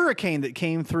was a hurricane that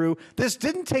came through. This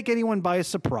didn't take anyone by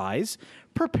surprise.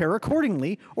 Prepare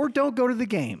accordingly, or don't go to the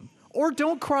game, or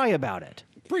don't cry about it.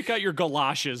 Break out your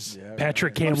galoshes.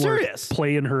 Patrick I'm Kamler serious.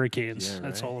 playing Hurricanes.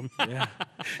 That's all.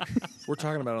 We're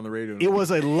talking about it on the radio. It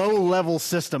was a low-level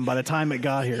system by the time it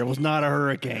got here. It was not a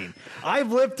hurricane.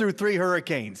 I've lived through 3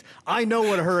 hurricanes. I know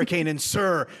what a hurricane, and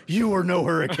sir, you are no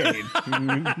hurricane.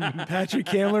 Patrick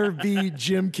Kamler v.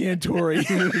 Jim Cantori.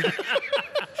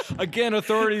 Again,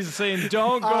 authorities are saying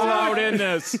don't go out in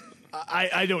this.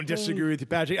 I don't disagree with you,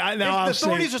 Patrick. If the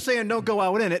authorities are saying don't go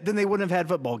out in it, then they wouldn't have had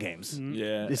football games.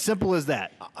 Yeah. As simple as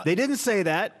that. They didn't say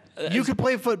that. You could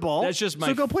play football. That's just my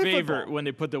so go play favorite football. when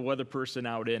they put the weather person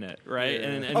out in it, right? Yeah.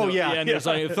 And And there's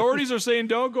like authorities are saying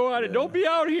don't go out it, don't be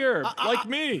out here like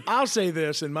me. I'll say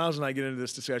this, and Miles and I get into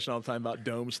this discussion all the time about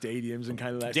dome stadiums and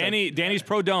kind of that. Danny's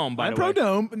pro dome, by I'm the way. pro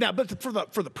dome now, but for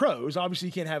the pros, obviously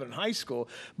you can't have it in high school.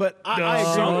 But I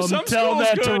agree. Some tell schools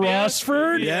that to could, yeah.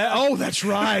 Rossford. Yeah. Oh, that's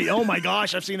right. Oh my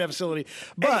gosh, I've seen that facility.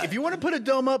 But Hey, if you want to put a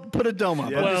dome up, put a dome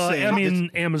up. Yeah. I'm just Well, saying. I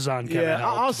mean, Amazon kind of yeah,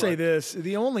 helped. I'll say but- this: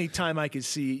 the only time I could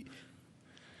see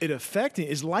it affecting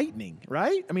is lightning,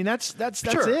 right? I mean, that's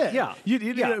Sure, it. yeah. You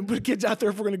Yeah. know, put kids out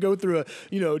there if we're going to go through a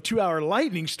 2-hour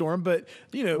lightning storm, but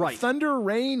Right. thunder,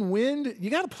 rain, wind, you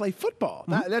got to play football.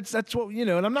 That's what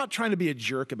And I'm not trying to be a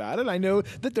jerk about it. I know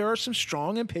that there are some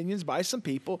strong opinions by some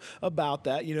people about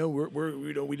that. We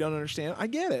don't understand. I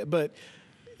get it, but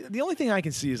the only thing I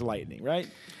can see is lightning, right?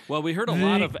 Well, we heard a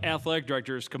lot of athletic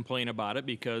directors complain about it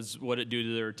because what it do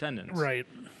to their attendance. Right.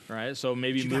 Right. So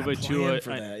maybe You move gotta it to plan a for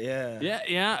that, yeah.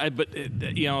 Yeah. But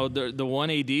the one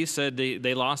AD said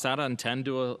they lost out on $10,000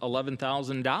 to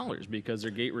 $11,000 because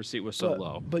their gate receipt was so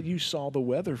low. But you saw the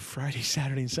weather Friday,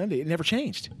 Saturday, and Sunday. It never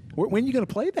changed. When are you going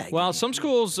to play that? Well, game? some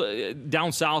schools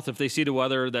down south, if they see the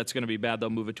weather that's going to be bad, they'll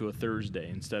move it to a Thursday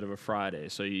instead of a Friday.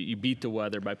 So you beat the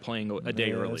weather by playing a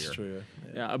day earlier. That's true.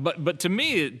 Yeah, but to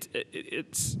me,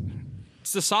 it's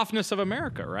the softness of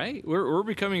America, right? We're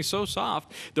becoming so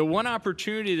soft. The one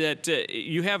opportunity that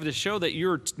you have to show that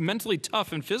you're mentally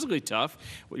tough and physically tough,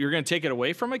 you're going to take it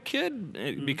away from a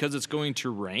kid because it's going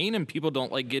to rain and people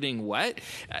don't like getting wet.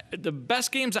 The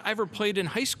best games I ever played in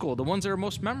high school, the ones that are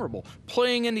most memorable,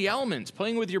 playing in the elements,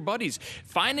 playing with your buddies,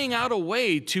 finding out a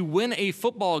way to win a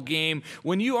football game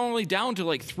when you only down to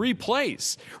like 3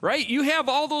 plays, right? You have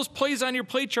all those plays on your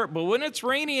play chart, but when it's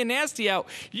rainy and nasty out,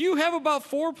 you have about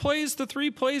 4 plays to 3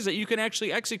 plays that you can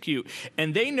actually execute.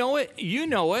 And they know it, you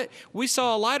know it. We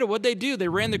saw a lot of what they do. They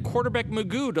ran the quarterback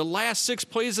Magoo the last 6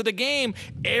 plays of the game.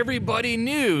 Everybody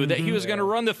knew that he was going to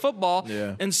run the football,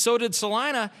 and so did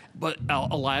Salina. But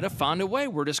Elida found a way.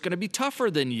 We're just going to be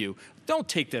tougher than you. Don't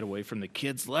take that away from the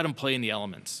kids. Let them play in the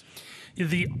elements.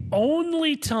 The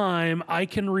only time I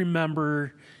can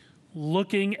remember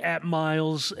looking at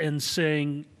Miles and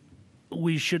saying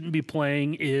we shouldn't be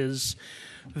playing is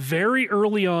very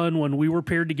early on when we were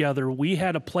paired together. We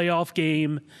had a playoff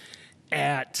game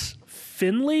at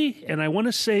Findlay, and I want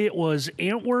to say it was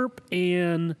Antwerp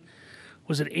and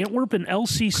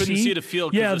LCC? Couldn't see the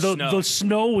field 'cause Yeah, of the snow. the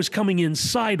snow was coming in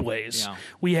sideways. Yeah,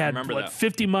 we had remember that.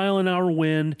 50-mile-an-hour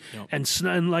wind, Yep.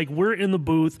 and like we're in the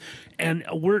booth, and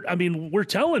we're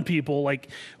telling people like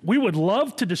we would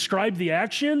love to describe the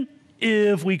action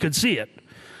if we could see it.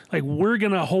 Like we're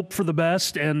gonna hope for the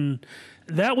best, and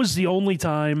that was the only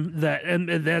time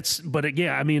but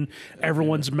again, I mean,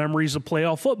 everyone's memories of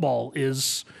playoff football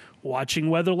is watching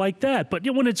weather like that. But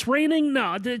when it's raining,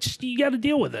 no, you got to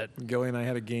deal with it. Gilly and I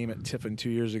had a game at Tiffin 2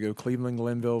 years ago, Cleveland,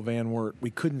 Glenville, Van Wert.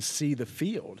 We couldn't see the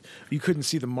field. You couldn't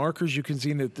see the markers. You couldn't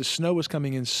see that the snow was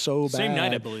coming in so bad. Same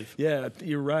night, I believe. Yeah,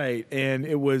 you're right. And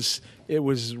it was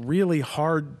really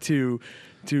hard to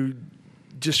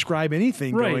describe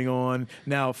anything Right. going on.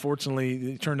 Now,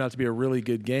 fortunately, it turned out to be a really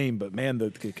good game, but man, the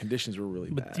conditions were really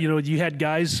bad. You had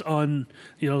guys on,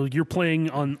 you're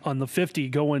playing on the 50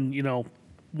 going,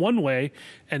 one way,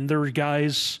 and there were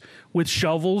guys with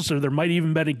shovels, or there might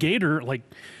even been a gator, like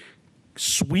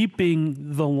sweeping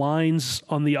the lines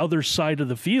on the other side of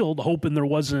the field, hoping there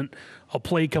wasn't a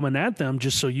play coming at them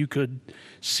just so you could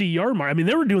see yard mark. I mean,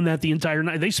 they were doing that the entire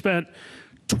night. They spent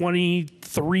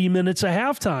 23 minutes at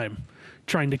halftime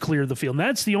trying to clear the field. And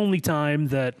that's the only time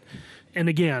that, and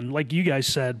again, like you guys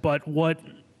said, but what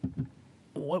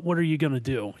are you going to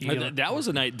do? That was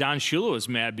a night Don Shula was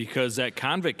mad because that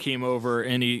convict came over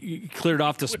and he cleared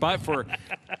off the spot for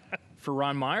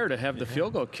Ron Meyer to have the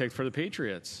field goal kicked for the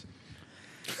Patriots.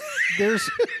 There's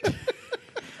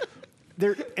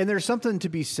something to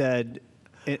be said,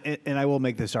 and I will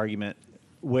make this argument,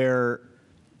 where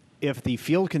if the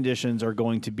field conditions are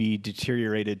going to be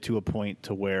deteriorated to a point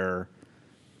to where,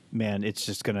 man, it's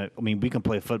just going to, I mean, we can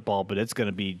play football, but it's going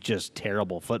to be just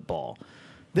terrible football,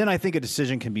 then I think a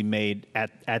decision can be made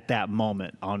at that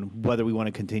moment on whether we want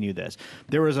to continue this.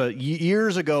 There was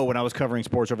years ago when I was covering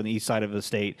sports over on the east side of the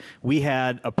state, we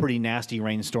had a pretty nasty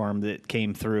rainstorm that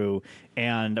came through,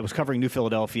 and I was covering New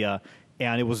Philadelphia,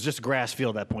 and it was just grass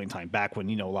field at that point in time, back when,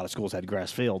 a lot of schools had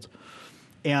grass fields.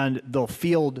 And the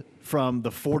field from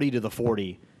the 40 to the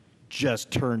 40 just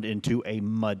turned into a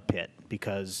mud pit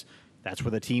because that's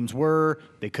where the teams were.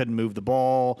 They couldn't move the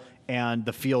ball, and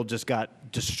the field just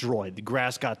got destroyed. The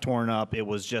grass got torn up. It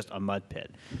was just a mud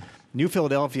pit. New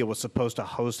Philadelphia was supposed to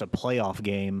host a playoff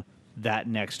game that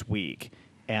next week,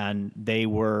 and they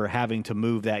were having to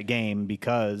move that game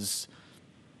because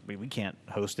we can't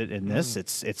host it in this.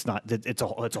 It's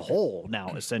a hole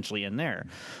now essentially in there.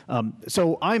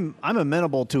 So I'm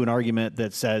amenable to an argument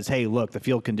that says, hey, look, the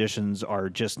field conditions are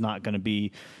just not going to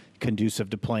be conducive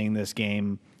to playing this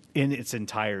game in its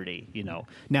entirety.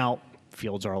 Now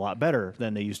fields are a lot better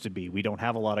than they used to be. We don't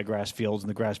have a lot of grass fields, and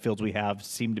the grass fields we have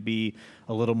seem to be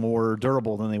a little more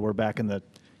durable than they were back in the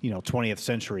 20th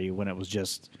century when it was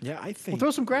just I think we'll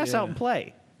throw some grass out and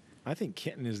play. I think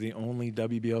Kenton is the only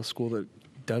WBL school that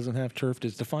doesn't have turf.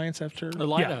 Does Defiance have turf?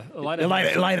 Elida,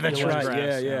 that's right.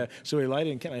 Grass, Yeah. So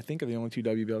Elida and Kenton, I think, are the only two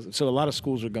WBLs. So a lot of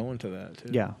schools are going to that too.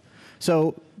 Yeah.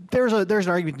 So there's an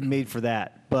argument to be made for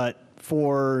that, but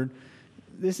for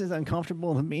this is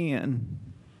uncomfortable to be in.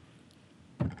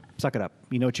 Suck it up.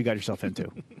 You know what you got yourself into.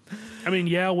 I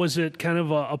mean, was it kind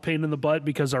of a pain in the butt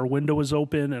because our window was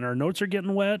open and our notes are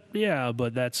getting wet? Yeah,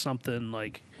 but that's something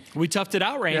like... We toughed it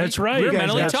out, Randy. That's right. We're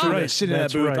mentally That's tough. right. Sit in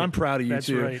that booth. Right. I'm proud of you, That's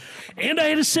too. right. And I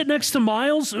had to sit next to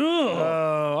Miles. Ugh.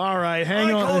 Oh, all right.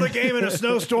 Hang on. I called a game in a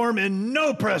snowstorm in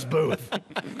no press booth.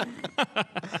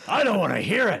 I don't want to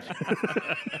hear it.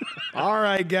 All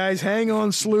right, guys. Hang on,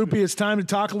 Sloopy. It's time to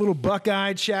talk a little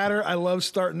Buckeye chatter. I love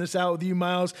starting this out with you,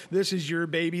 Miles. This is your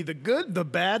baby. The good, the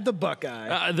bad, the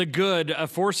Buckeye. The good,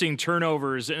 forcing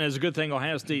turnovers, and it's a good thing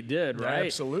Ohio State did, right?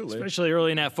 Absolutely. Especially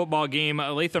early in that football game.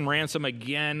 Latham Ransom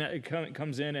again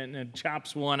comes in and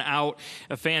chops one out.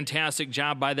 A fantastic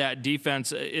job by that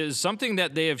defense is something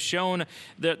that they have shown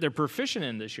that they're proficient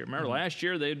in this year. Remember, last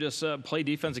year they just play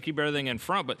defense and keep everything in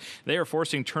front, but they are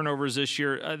forcing turnovers this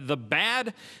year. The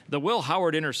bad, the Will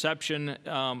Howard interception,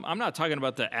 I'm not talking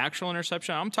about the actual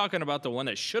interception. I'm talking about the one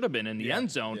that should have been in the end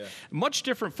zone. Yeah. Much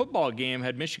different football game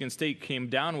had Michigan State came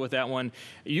down with that one.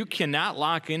 You cannot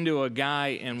lock into a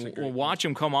guy and watch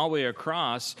him come all the way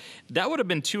across. That would have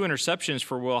been 2 interceptions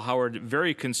for Will Howard.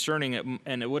 Very concerning,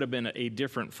 and it would have been a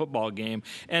different football game.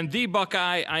 And the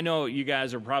Buckeye, I know you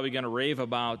guys are probably going to rave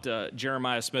about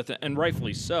Jeremiah Smith, and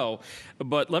rightfully so,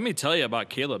 but let me tell you about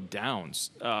Caleb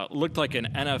Downs. Looked like an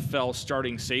NFL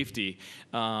starting safety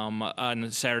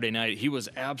on Saturday night. He was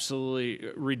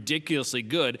absolutely ridiculously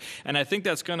good, and I think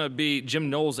that's going to be Jim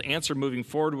Knowles' answer moving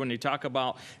forward when you talk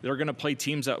about they're going to play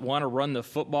teams that want to run the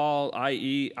football,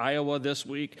 i.e. Iowa this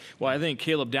week. Well, I think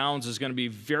Caleb Downs is going to be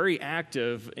very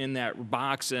active in that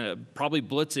box and probably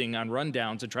blitzing on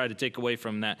rundowns to try to take away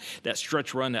from that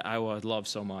stretch run that Iowa loves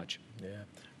so much. Yeah.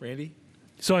 Randy?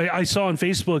 So I saw on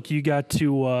Facebook you got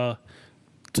to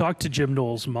talk to Jim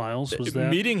Knowles, Miles. Was that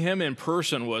meeting him in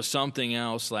person was something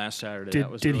else last Saturday?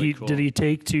 That was did really he cool. did he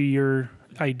take to your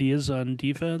ideas on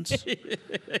defense?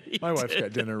 My wife's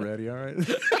got dinner ready, all right?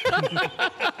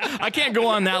 I can't go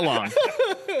on that long.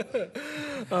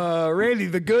 Randy,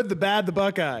 the good, the bad, the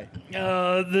Buckeye.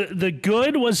 The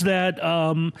good was that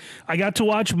I got to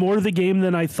watch more of the game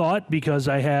than I thought because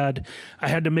I had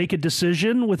to make a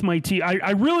decision with my team.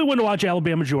 I really wanted to watch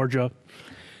Alabama, Georgia.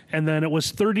 And then it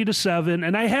was 30-7,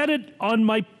 and I had it on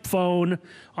my phone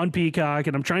on Peacock,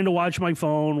 and I'm trying to watch my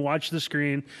phone, watch the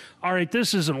screen. All right,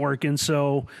 this isn't working,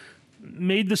 so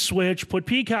made the switch, put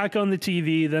Peacock on the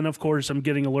TV. Then, of course, I'm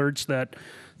getting alerts that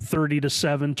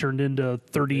 30-7 turned into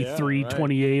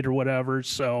 33-28 or whatever.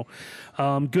 So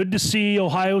good to see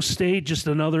Ohio State, just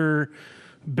another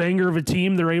banger of a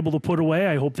team they're able to put away.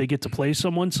 I hope they get to play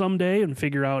someone someday and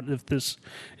figure out if this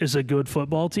is a good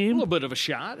football team. A little bit of a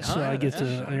shot. So I get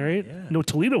to, all right. Yeah. No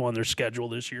Toledo on their schedule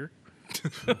this year.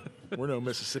 We're no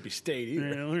Mississippi State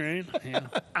either. Yeah, all right. Yeah.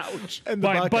 Ouch. And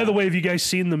by the way, have you guys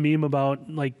seen the meme about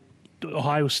like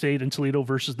Ohio State and Toledo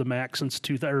versus the MAC since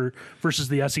versus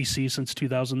the SEC since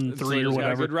 2003 Toledo's or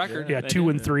whatever? got a good record. Yeah,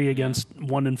 2-3 against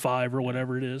 1-5 or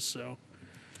whatever it is. So.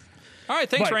 All right,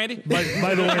 thanks, Randy. By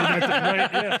the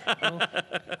way,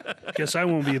 guess I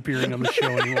won't be appearing on the show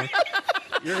anymore.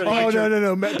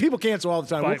 No. People cancel all the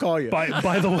time. We'll call you.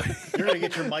 By the way, you're going to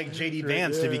get your Mike J.D.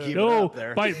 Vance if you keep it up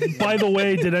there. By the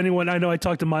way, did anyone, I know I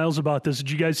talked to Miles about this.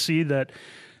 Did you guys see that?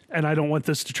 And I don't want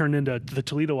this to turn into the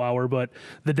Toledo hour, but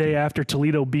the day after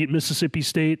Toledo beat Mississippi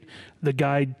State, the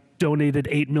guy donated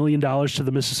 $8 million to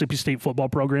the Mississippi State football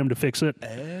program to fix it.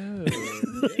 Oh.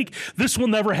 Like, this will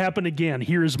never happen again.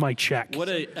 Here is my check. What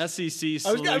a SEC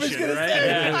solution, I was right?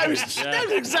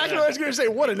 That's exactly what I was going to say.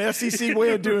 What an SEC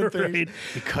way of doing things. Right.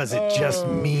 Because it just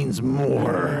means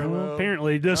more. Well,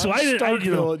 apparently. So I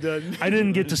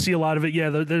didn't get to see a lot of it. Yeah,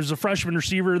 there's a freshman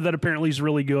receiver that apparently is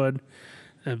really good,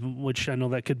 which I know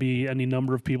that could be any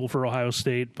number of people for Ohio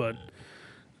State, but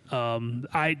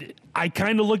I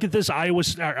kind of look at this. Iowa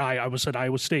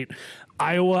State.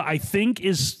 Iowa, I think,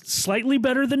 is slightly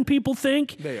better than people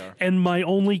think. They are. And my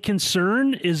only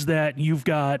concern is that you've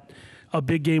got a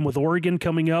big game with Oregon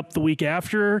coming up the week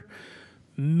after.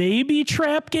 Maybe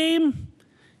trap game,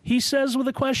 he says with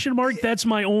a question mark. That's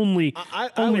my only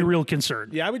real concern.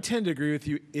 Yeah, I would tend to agree with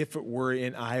you if it were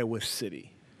in Iowa City.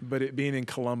 But it being in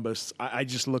Columbus, I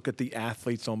just look at the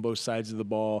athletes on both sides of the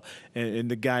ball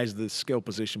and the guys, the skill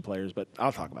position players. But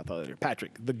I'll talk about that later.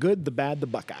 Patrick, the good, the bad, the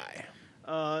Buckeye.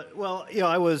 Well,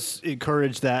 I was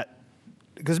encouraged that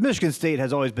because Michigan State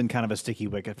has always been kind of a sticky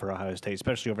wicket for Ohio State,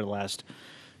 especially over the last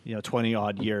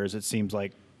 20-odd years. It seems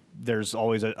like there's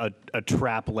always a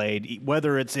trap laid,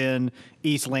 whether it's in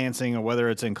East Lansing or whether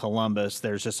it's in Columbus.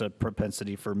 There's just a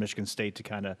propensity for Michigan State to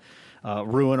kind of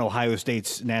ruin Ohio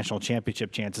State's national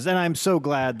championship chances. And I'm so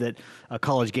glad that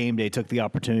College Game Day took the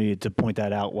opportunity to point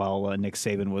that out while Nick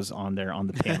Saban was on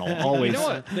the panel. Always, you know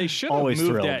what? They should have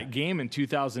moved that game in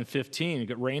 2015.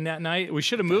 It rained that night. We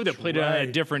should have moved it, played it on a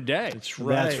different day. That's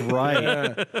right. That's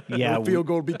right. Yeah, no field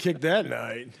goal would be kicked that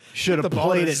night. Should have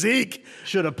played it. Zeke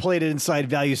should have played it inside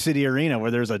Value City Arena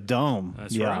where there's a dome.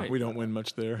 That's right. We don't win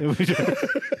much there.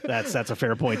 That's a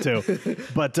fair point too.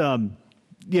 But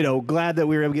glad that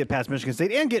we were able to get past Michigan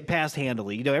State and get past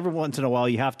handily. Every once in a while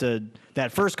you have to.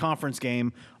 That first conference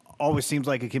game always seems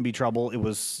like it can be trouble. It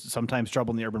was sometimes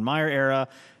trouble in the Urban Meyer era.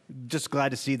 Just glad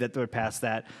to see that they're past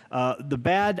that. The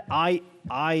bad, I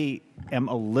am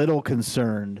a little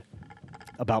concerned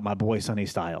about my boy Sonny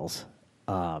Styles.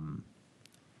 I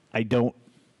don't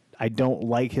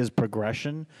like his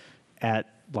progression at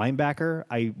linebacker.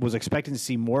 I was expecting to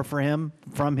see more from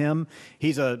him.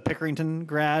 He's a Pickerington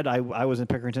grad. I was in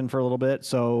Pickerington for a little bit,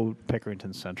 so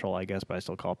Pickerington Central, I guess, but I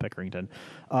still call it Pickerington.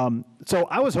 So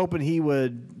I was hoping he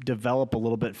would develop a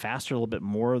little bit faster, a little bit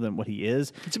more than what he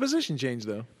is. It's a position change,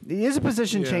 though. It is a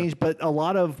position change, but a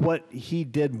lot of what he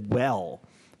did well,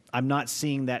 I'm not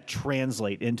seeing that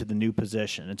translate into the new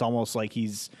position. It's almost like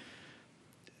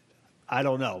I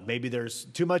don't know. Maybe there's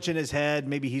too much in his head.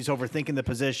 Maybe he's overthinking the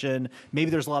position. Maybe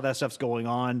there's a lot of that stuff's going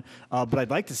on. But I'd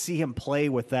like to see him play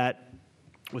with that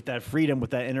freedom, with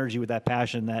that energy, with that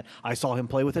passion that I saw him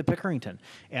play with at Pickerington.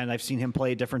 And I've seen him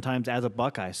play different times as a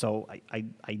Buckeye. So I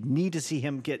need to see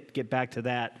him get back to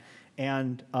that.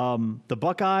 And the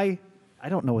Buckeye, I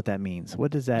don't know what that means.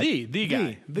 What does that? The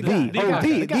guy. The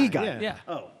guy. Yeah.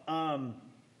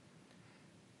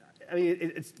 I mean,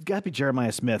 it's got to be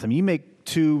Jeremiah Smith. I mean, you make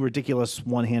two ridiculous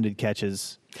one-handed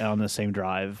catches on the same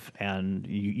drive, and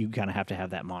you kind of have to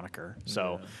have that moniker.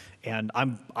 So, and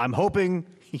I'm hoping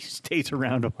he stays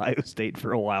around Ohio State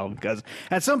for a while because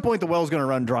at some point the well's going to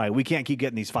run dry. We can't keep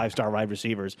getting these 5-star wide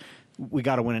receivers. We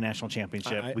got to win a national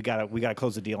championship. We got to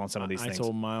close the deal on some of these things. I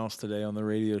told Miles today on the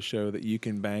radio show that you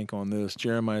can bank on this.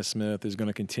 Jeremiah Smith is going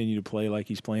to continue to play like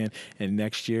he's playing, and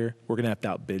next year we're going to have to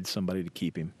outbid somebody to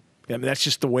keep him. I mean, that's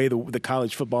just the way the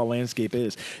college football landscape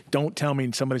is. Don't tell me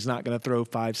somebody's not going to throw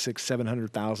 $500,000, $600,000,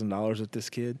 $700,000 at this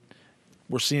kid.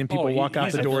 We're seeing people walk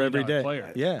out the door every day.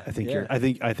 Player. Yeah, I think you're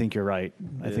right.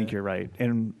 I think you're right.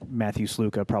 And Matthew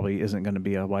Sluka probably isn't going to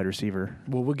be a wide receiver.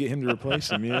 Well, we'll get him to replace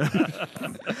him. Yeah,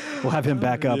 we'll have him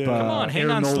back up. Come on, hang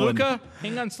on, Nolan. Sluka.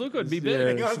 Hang on, Sluka would be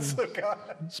big. Yeah.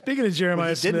 Speaking of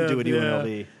Jeremiah Smith, didn't do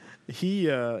at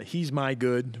UNLV. He's my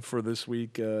good for this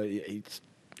week.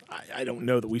 I don't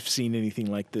know that we've seen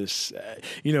anything like this.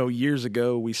 Years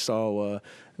ago we saw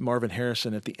Marvin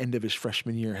Harrison at the end of his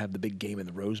freshman year have the big game in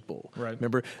the Rose Bowl. Right.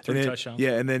 Remember? Three touchdowns.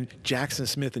 Yeah, and then Jackson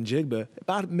Smith and Jigba,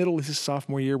 about middle of his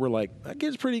sophomore year, were like, that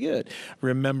kid's pretty good.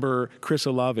 Remember Chris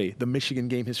Olave, the Michigan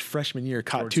game his freshman year,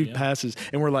 caught two passes,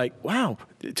 and we're like, wow,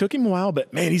 it took him a while,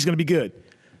 but man, he's going to be good.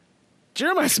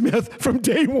 Jeremiah Smith from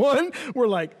day one, we're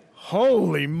like,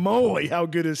 holy moly, how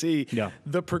good is he? Yeah.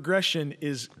 The progression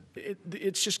is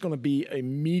it's just going to be a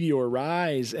meteor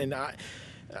rise, and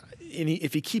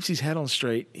if he keeps his head on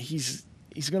straight, he's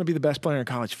going to be the best player in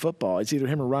college football. It's either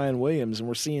him or Ryan Williams, and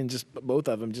we're seeing just both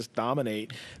of them just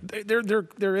dominate. They're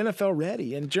NFL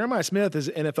ready, and Jeremiah Smith is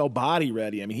NFL body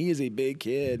ready. I mean, he is a big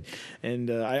kid,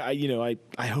 and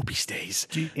I hope he stays.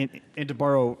 And to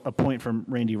borrow a point from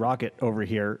Randy Rocket over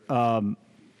here,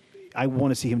 I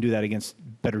want to see him do that against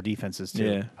better defenses too.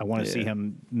 Yeah. I want to see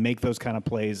him make those kind of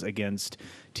plays against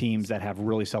teams that have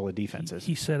really solid defenses.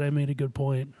 He said I made a good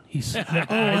point. He said,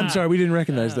 I'm sorry, we didn't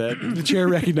recognize that. The chair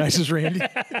recognizes Randy.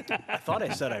 I thought I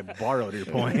said I borrowed your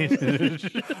point.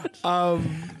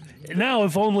 now,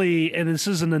 if only, and this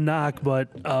isn't a knock,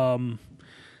 but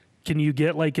can you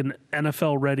get like an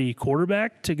NFL-ready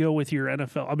quarterback to go with your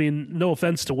NFL? I mean, no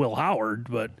offense to Will Howard,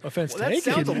 but Offense that taken.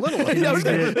 sounds a little. It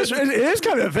is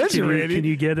kind of offensive, Randy. can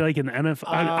you get like an NFL?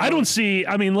 I don't see.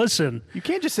 I mean, listen, You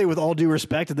can't just say with all due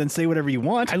respect and then say whatever you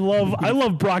want. I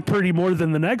love Brock Purdy more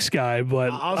than the next guy,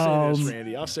 but I'll say this,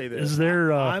 Randy. I'll say this. is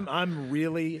there? I'm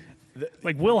really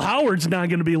Like Will Howard's not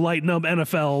going to be lighting up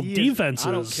NFL defenses.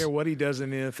 I don't care what he does in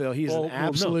the NFL. He's an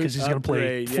absolute because he's going to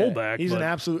play fullback. He's an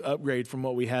absolute upgrade from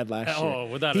what we had last year. Oh,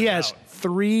 without he a has doubt.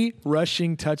 3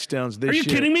 rushing touchdowns this year. Are you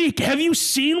kidding me? Have you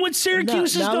seen what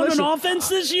Syracuse has done on offense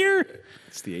this year?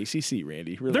 It's the ACC,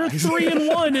 Randy. They're Relax.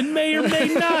 3-1 and may or may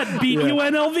not beat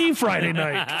UNLV Friday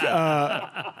night.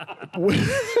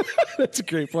 That's a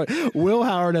great point. Will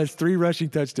Howard has 3 rushing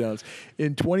touchdowns.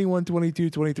 In 21, 22,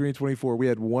 23, and 24, we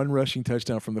had 1 rushing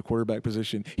touchdown from the quarterback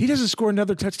position. He doesn't score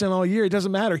another touchdown all year. It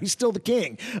doesn't matter. He's still the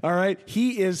king. All right?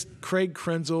 He is Craig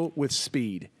Krenzel with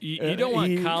speed. You don't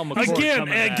want Kyle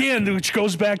McCord Again, which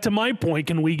goes back to my point.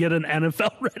 Can we get an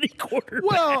NFL-ready quarterback?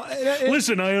 Well,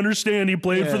 listen, I understand he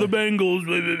played for the Bengals.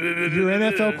 Your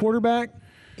NFL quarterback,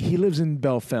 he lives in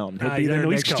Bell Fountain. He'll be there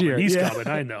next year. He's coming.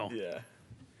 I know. Yeah.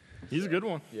 He's a good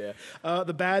one. Yeah.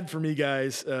 The bad for me,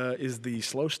 guys, is the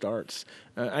slow starts.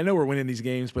 I know we're winning these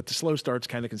games, but the slow starts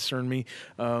kind of concern me.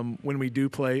 When we do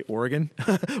play Oregon,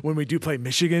 when we do play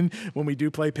Michigan, when we do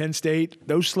play Penn State,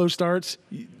 those slow starts,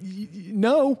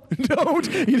 no,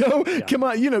 don't. Come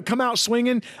on, come out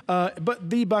swinging. But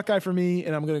the Buckeye for me,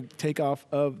 and I'm going to take off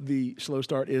of the slow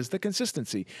start, is the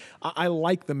consistency. I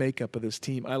like the makeup of this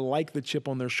team. I like the chip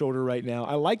on their shoulder right now.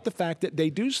 I like the fact that they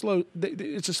do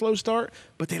it's a slow start,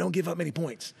 but they don't give up many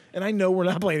points. And I know we're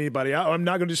not playing anybody. I'm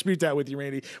not going to dispute that with you,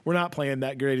 Randy. We're not playing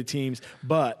that great of teams,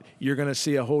 but you're going to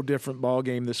see a whole different ball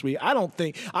game this week.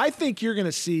 I think you're going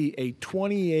to see a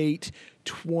 28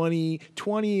 20,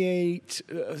 28,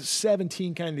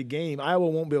 17 kind of game. Iowa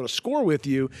won't be able to score with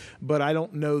you, but I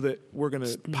don't know that we're going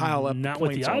to pile up not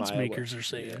points what the odds on Iowa. makers are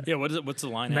saying. Yeah, what's the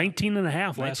line?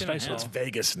 19.5 last I saw. It's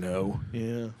Vegas, no.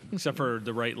 Yeah. Except for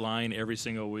the right line every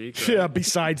single week. Right? Yeah,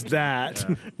 besides that.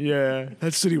 Yeah.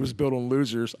 That city was built on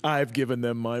losers. I've given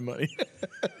them my money.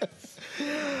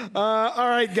 All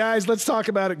right, guys, let's talk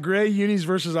about it. Gray unis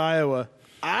versus Iowa.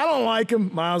 I don't like them.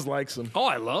 Miles likes them. Oh,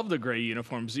 I love the gray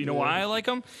uniforms. You know why I like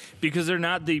them? Because they're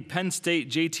not the Penn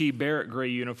State JT Barrett gray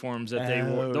uniforms that they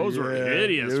wore. Those were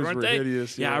hideous, weren't they?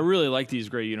 Hideous, yeah, I really like these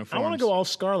gray uniforms. I want to go all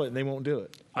scarlet, and they won't do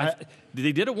it.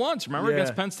 They did it once. Remember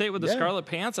against Penn State with the scarlet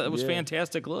pants? That was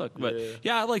fantastic look. But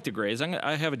I like the grays.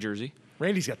 I have a jersey.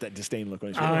 Randy's got that disdain look on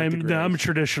his face. I'm a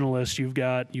traditionalist.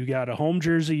 You got a home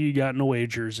jersey, you got an away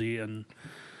jersey, and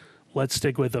let's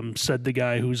stick with them, said the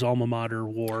guy whose alma mater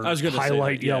wore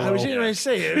highlight yellow. I was going to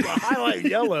say it. Highlight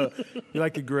yellow. You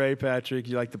like the gray, Patrick.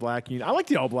 You like the black uni. I like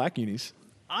the all black unis.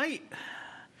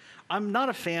 I'm not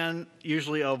a fan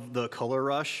usually of the color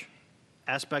rush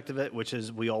aspect of it, which is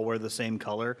we all wear the same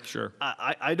color. Sure.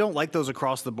 I don't like those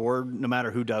across the board, no matter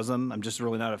who does them. I'm just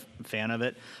really not a fan of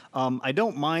it. I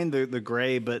don't mind the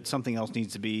gray, but something else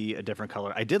needs to be a different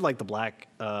color. I did like the black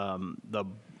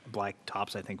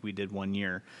tops. I think we did one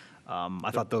year.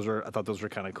 I thought those were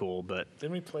kind of cool, but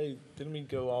Didn't we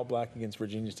go all black against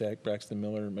Virginia Tech? Braxton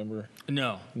Miller, remember?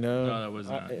 No, that was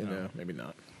not. No, maybe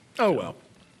not. Oh well.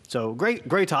 So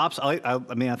gray tops. I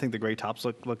think the gray tops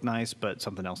look nice, but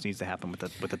something else needs to happen with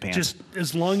the pants. Just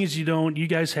as long as you don't. You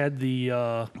guys had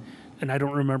the. And I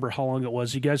don't remember how long it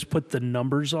was. You guys put the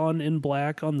numbers on in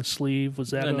black on the sleeve.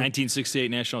 Was that the 1968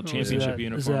 National Championship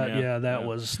uniform? That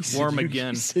was warm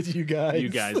again. You guys. You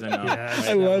guys, I know.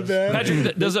 I love that.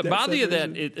 Patrick, does it bother you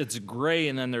that it's gray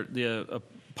and then the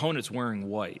opponent's wearing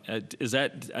white? Is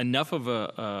that enough of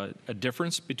a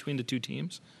difference between the two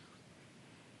teams?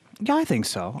 Yeah, I think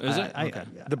so. Is it? Okay.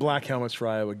 The black helmets for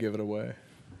Iowa give it away.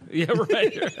 Yeah,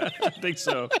 right. I think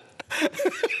so.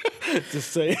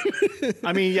 Just saying.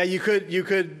 I mean, yeah, you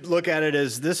could look at it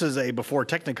as this is a before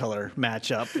Technicolor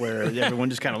matchup where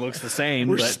everyone just kind of looks the same.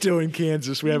 We're still in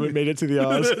Kansas. We haven't made it to the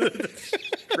Oz.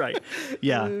 Right.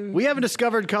 Yeah. We haven't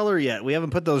discovered color yet. We haven't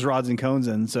put those rods and cones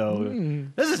in. So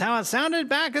this is how it sounded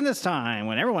back in this time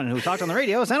when everyone who talked on the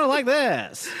radio sounded like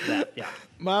this. Yeah.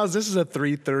 Miles, this is a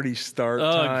 3:30 start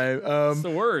time. It's the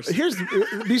worst. Here's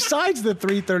besides the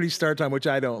 3:30 start time, which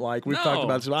I don't like. We've talked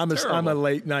about this. I'm a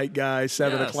late night guy,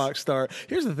 7 o'clock start.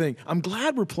 Here's the thing. I'm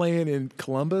glad we're playing in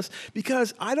Columbus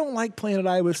because I don't like playing at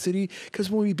Iowa City because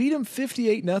when we beat them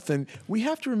 58-0, we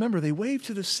have to remember they wave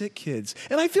to the sick kids.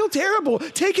 And I feel terrible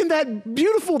taking that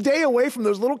beautiful day away from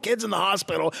those little kids in the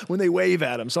hospital when they wave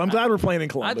at them. So I'm glad we're playing in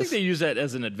Columbus. I think they use that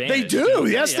as an advantage. They do.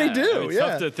 Yes, they do. I mean, it's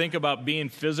tough to think about being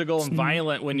physical and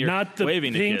violent when you're not the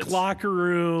waving pink to kids. locker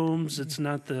rooms. It's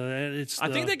not the. I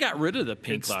think they got rid of the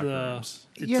pink locker rooms.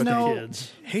 It's You the know,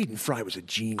 kids. Hayden Fry was a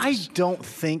genius. I don't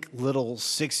think little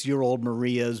 6-year-old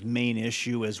Maria's main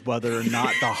issue is whether or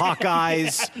not the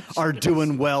Hawkeyes are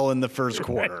doing well in the first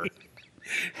quarter.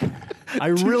 I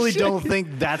really don't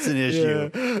think that's an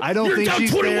issue. I don't think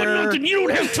she's there. You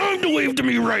don't have time to wave to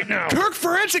me right now. Kirk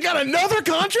Ferentz got another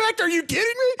contract? Are you kidding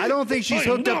me? I don't think she's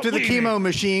hooked up to the chemo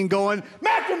machine going,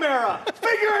 McNamara,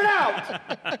 figure it out.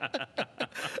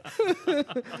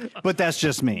 But that's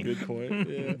just me. Good point.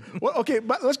 Yeah. Well, okay,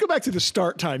 but let's go back to the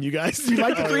start time, you guys. Do you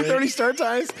like the 3:30 start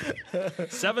times?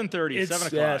 7:30, 7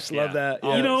 o'clock. Yes, love that.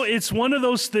 You know, it's one of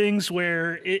those things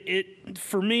where it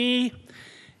for me,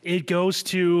 it goes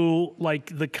to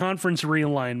like the conference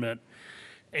realignment.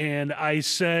 And I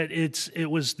said it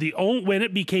was the only when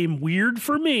it became weird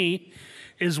for me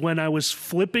is when I was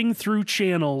flipping through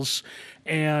channels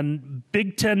and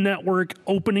Big Ten Network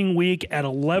opening week at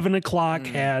 11 o'clock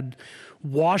had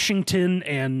Washington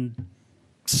and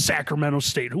Sacramento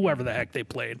State, whoever the heck they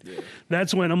played. Yeah.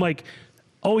 That's when I'm like,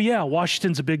 oh yeah,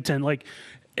 Washington's a Big Ten. Like,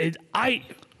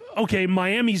 okay,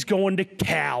 Miami's going to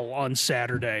Cal on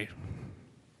Saturday.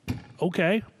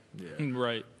 Okay.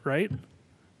 Yeah. Right.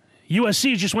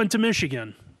 USC just went to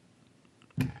Michigan.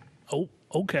 Oh,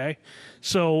 okay.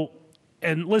 So,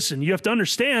 and listen, you have to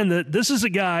understand that this is a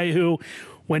guy who,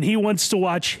 when he wants to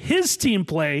watch his team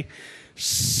play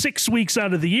 6 weeks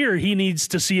out of the year, he needs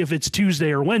to see if it's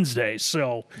Tuesday or Wednesday.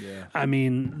 So, I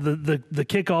mean, the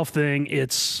kickoff thing,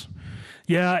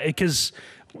 because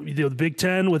the Big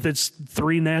Ten with its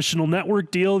 3 national network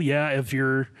deal,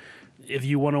 if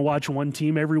you want to watch one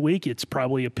team every week, it's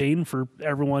probably a pain for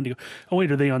everyone to go, oh, wait,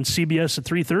 are they on CBS at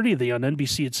 3:30? Are they on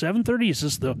NBC at 7:30? Is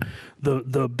this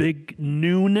the big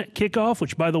noon kickoff?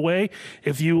 Which, by the way,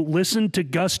 if you listen to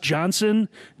Gus Johnson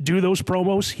do those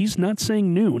promos, he's not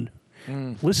saying noon.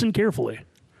 Listen carefully.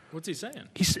 What's he saying?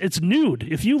 It's nude.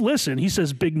 If you listen, he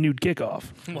says big nude kickoff.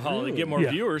 Well, they get more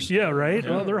viewers. Yeah, right?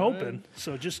 Well, they're hoping.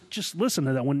 So just listen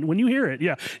to that when you hear it.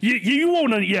 Yeah. You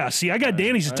won't see, I got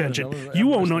Danny's attention. You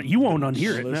won't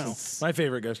unhear it now. My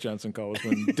favorite Gus Johnson call was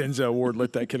when Denzel Ward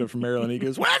lit that kid up from Maryland. He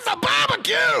goes, "Where's the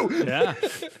barbecue?" Yeah.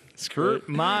 Hurt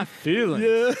my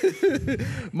feelings. Yeah.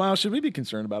 Miles, should we be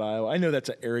concerned about Iowa? I know that's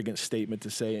an arrogant statement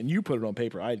to say, and you put it on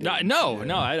paper. I did. No,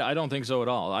 I don't think so at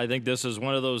all. I think this is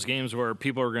one of those games where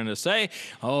people are going to say,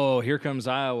 oh, here comes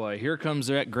Iowa. Here comes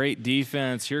that great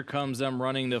defense. Here comes them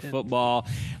running the football.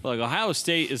 Look, Ohio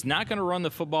State is not going to run the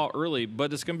football early,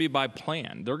 but it's going to be by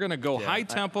plan. They're going to go high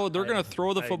tempo. They're going to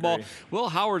throw the football. Agree. Will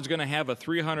Howard's going to have a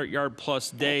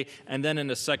 300-yard-plus day, and then in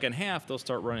the second half, they'll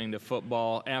start running the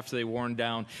football after they worn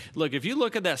down. Look, if you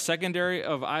look at that secondary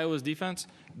of Iowa's defense,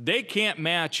 they can't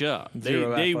match up.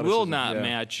 They will not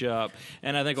match up.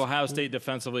 And I think Ohio State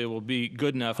defensively will be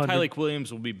good enough. Tyleik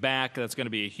Williams will be back. That's going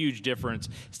to be a huge difference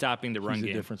stopping the run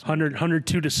game.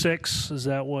 102-6, is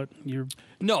that what you're...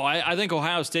 No, I think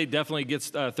Ohio State definitely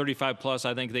gets 35-plus.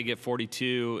 I think they get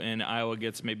 42, and Iowa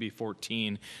gets maybe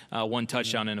 14. One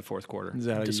touchdown in the fourth quarter. Is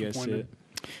that how you guys see it?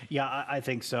 Yeah, I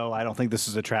think so. I don't think this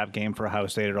is a trap game for Ohio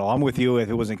State at all. I'm with you. If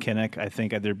it was in Kinnick, I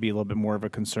think there'd be a little bit more of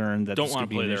a concern that this could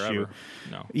be an issue. Don't want to play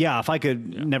there ever. No. Yeah, if I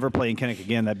could never play in Kinnick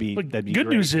again, that'd be good great.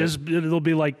 News is it'll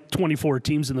be like 24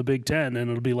 teams in the Big Ten,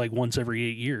 and it'll be like once every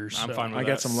 8 years. I'm fine with that. I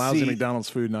got some lousy McDonald's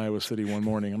food in Iowa City one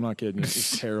morning. I'm not kidding.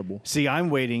 It's terrible. See,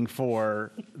 I'm waiting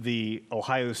for the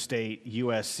Ohio State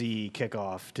USC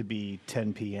kickoff to be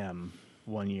 10 p.m.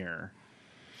 one year.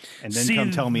 And then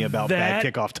come tell me about bad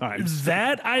kickoff times.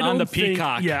 That I don't on the think,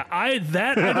 Peacock. Yeah, I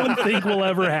don't think will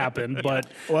ever happen. But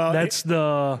that's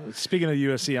the. Speaking of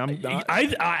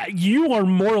USC, you are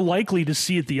more likely to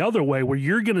see it the other way, where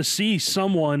you're going to see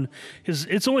someone.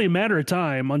 It's only a matter of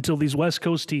time until these West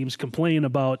Coast teams complain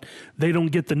about they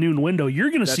don't get the noon window. You're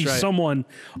going to see someone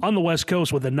on the West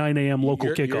Coast with a 9 a.m. local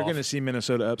kickoff. You're going to see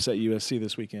Minnesota upset USC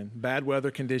this weekend. Bad weather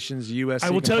conditions. USC.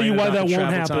 I will tell you why that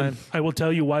won't happen. I will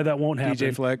tell you why that won't happen.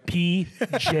 PJ Fleck.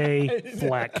 PJ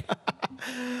Fleck.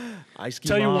 Ice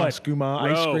cream, ice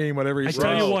cream, whatever he's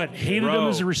tell you what, hated him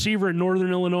as a receiver at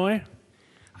Northern Illinois.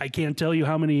 I can't tell you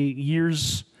how many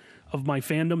years of my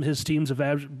fandom his teams have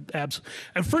abs.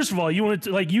 And first of all,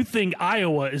 you think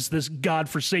Iowa is this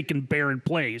godforsaken barren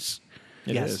place.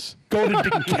 It is. Go to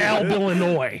DeKalb,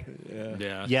 Illinois.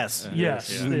 Yeah. Yes.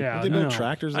 They build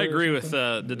tractors. I agree with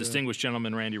the distinguished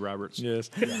gentleman, Randy Roberts. Yes.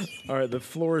 All right, the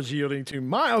floor is yielding to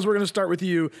Miles. We're going to start with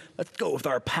you. Let's go with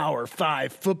our Power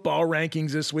 5 football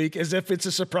rankings this week, as if it's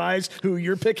a surprise who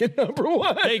you're picking number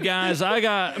 1. Hey, guys, I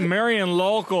got Marion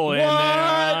Local in there.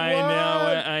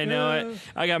 I know it.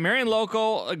 I got Marion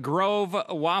Local, Grove,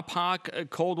 Wapak,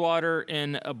 Coldwater,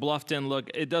 and Bluffton. Look,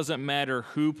 it doesn't matter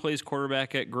who plays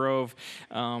quarterback at Grove.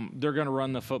 They're going to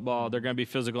run the football. They're going to be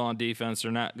physical on defense.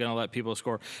 They're not going to let people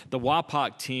score. The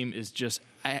Wapak team is just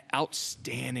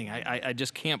outstanding. I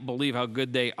just can't believe how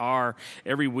good they are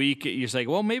every week. You're like,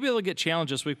 well, maybe they'll get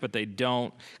challenged this week, but they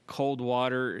don't.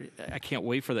 Coldwater, I can't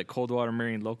wait for that Coldwater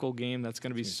Marion local game. That's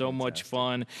going to be so much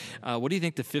fun. What do you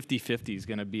think the 50-50 is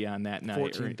going to be on that night?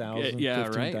 14,000. Yeah,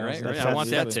 15,000. right. I want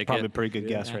that that's ticket. probably a pretty good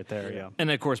guess right there, yeah. And,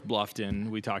 of course, Bluffton,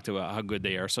 we talked about how good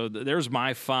they are. So there's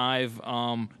my 5.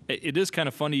 It is kind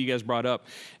of funny you guys brought up.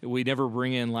 We never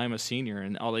bring in Lima Senior,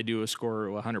 and all they do is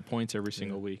score 100 points every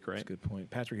single week, right? That's a good point.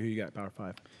 Patrick, who you got, Power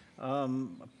 5?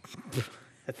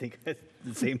 I think it's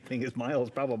the same thing as Miles,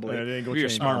 probably. You're a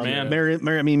smart man.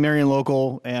 Marion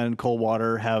Local and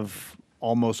Coldwater have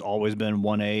almost always been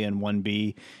 1A and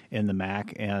 1B in the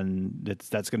MAC, and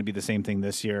that's going to be the same thing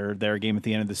this year. Their game at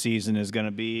the end of the season is going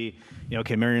to be,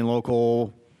 okay, Marion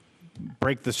Local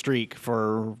break the streak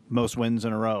for most wins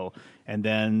in a row, and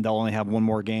then they'll only have one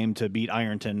more game to beat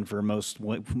Ironton for most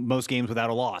games without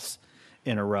a loss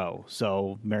in a row.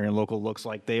 So Marion Local looks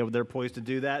like they're poised to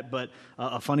do that. But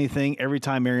a funny thing, every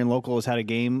time Marion Local has had a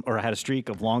game or had a streak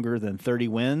of longer than 30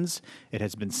 wins, it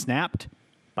has been snapped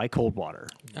by Coldwater.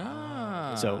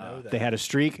 So they had a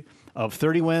streak of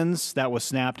 30 wins that was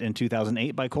snapped in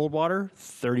 2008 by Coldwater,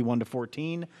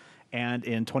 31-14. And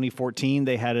in 2014,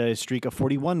 they had a streak of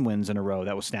 41 wins in a row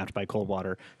that was snapped by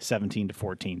Coldwater,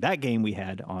 17-14. That game we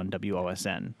had on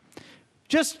WOSN.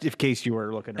 Just in case you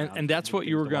were looking around. And that's what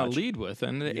you were going to lead with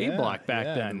in the A block back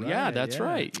then. Right, that's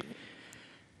right.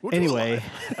 Anyway,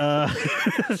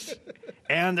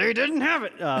 and they didn't have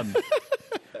it.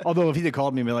 Although if he'd have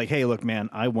called me and been like, hey, look, man,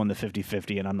 I won the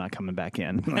 50-50 and I'm not coming back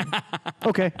in.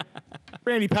 Okay.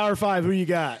 Randy, Power 5, who you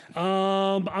got?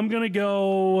 I'm going to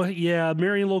go,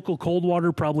 Marion Local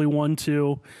Coldwater, probably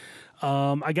 1-2.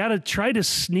 I got to try to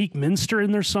sneak Minster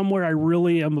in there somewhere. I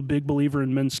really am a big believer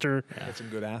in Minster. That's some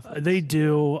good athletes. They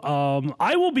do.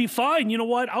 I will be fine. You know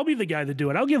what? I'll be the guy to do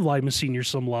it. I'll give Lima Senior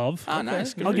some love. Oh,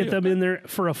 nice. Good I'll for get you. them in there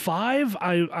for a 5.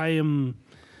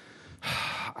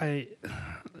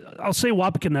 I'll say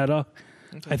Wapakoneta.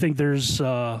 I think there's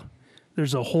a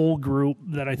whole group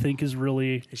that I think is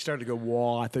really. He started to go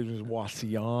Wall. I think it was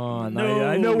Wasion. No,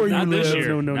 I know where you not this live.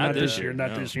 year. No, Not not this this year. year.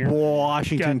 Not No. this year.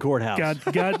 Washington Courthouse.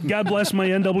 God bless my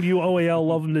NWOAL.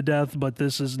 Love them to death, but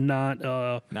this is not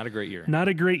Not a great year. not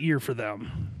a great year for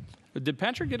them. Did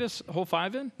Patrick get his whole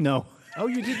 5 in? No. Oh,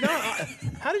 you did not?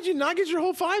 How did you not get your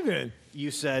whole 5 in?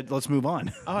 You said, let's move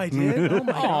on. Oh, I did? Oh,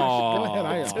 my gosh. Go ahead.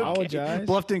 I apologize.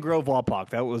 Bluffton Grove Wapak.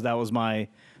 That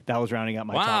was rounding out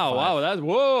my top 5. Wow, that's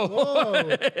whoa.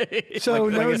 So,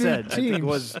 Like no I new said, I think it teams.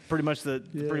 was pretty much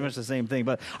the same thing.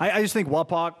 But I just think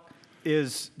Wapak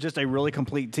is just a really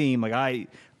complete team. Like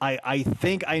I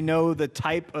think I know the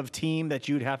type of team that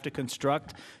you'd have to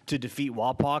construct to defeat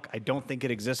Wapak. I don't think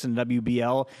it exists in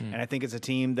WBL, and I think it's a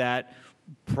team that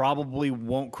probably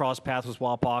won't cross paths with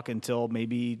Wapak until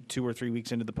maybe 2 or 3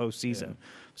 weeks into the postseason. Yeah.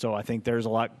 So I think there's a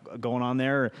lot going on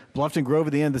there. Bluffton Grove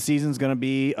at the end of the season is going to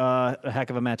be a heck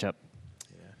of a matchup.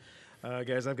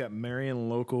 Guys, I've got Marion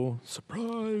Local,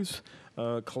 surprise,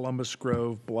 Columbus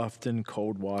Grove, Bluffton,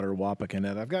 Coldwater,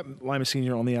 Wapakoneta. I've got Lima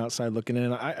Senior on the outside looking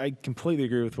in. I completely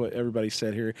agree with what everybody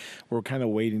said here. We're kind of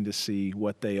waiting to see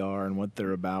what they are and what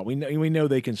they're about. We know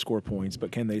they can score points,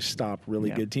 but can they stop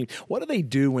really good teams? What do they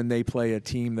do when they play a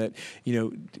team that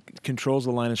controls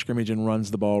the line of scrimmage and runs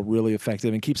the ball really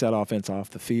effective and keeps that offense off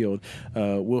the field?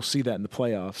 We'll see that in the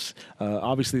playoffs.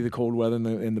 Obviously, the cold weather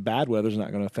and the bad weather is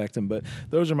not going to affect them, but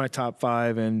those are my top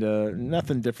 5, and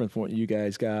nothing different from what you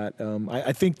guys got.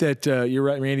 I think that you're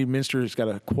right. Randy Minster's got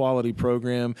a quality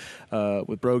program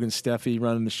with Brogan Steffi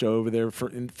running the show over there,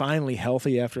 and finally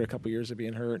healthy after a couple years of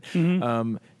being hurt.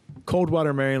 Mm-hmm.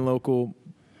 Coldwater, Marion Local,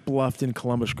 Bluffton,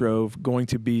 Columbus Grove going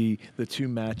to be the 2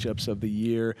 matchups of the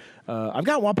year. I've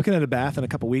got Wapakoneta Bath in a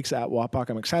couple weeks at Wapak.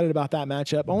 I'm excited about that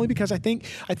matchup only because I think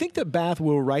that Bath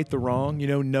will right the wrong.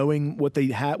 Knowing what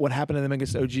happened to them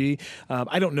against OG.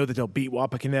 I don't know that they'll beat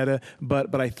Wapakoneta,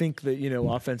 but I think that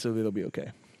offensively they'll be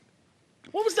okay.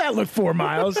 What was that look for,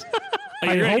 Miles?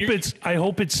 I hope it's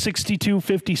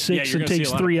 62-56 and takes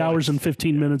 3 hours and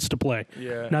 15 minutes to play.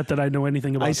 Yeah. Not that I know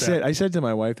anything about that. I said to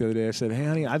my wife the other day, I said, hey,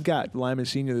 honey, I've got Lima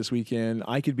Senior this weekend.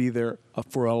 I could be there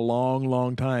for a long,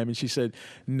 long time. And she said,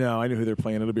 no, I know who they're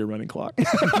playing. It'll be a running clock.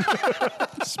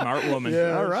 Smart woman.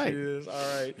 Yeah, all right. She is.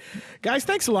 All right. Guys,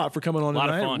 thanks a lot for coming on A lot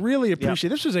tonight. of fun. Really appreciate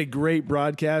it. This was a great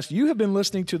broadcast. You have been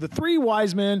listening to The Three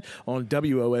Wise Men on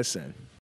WOSN.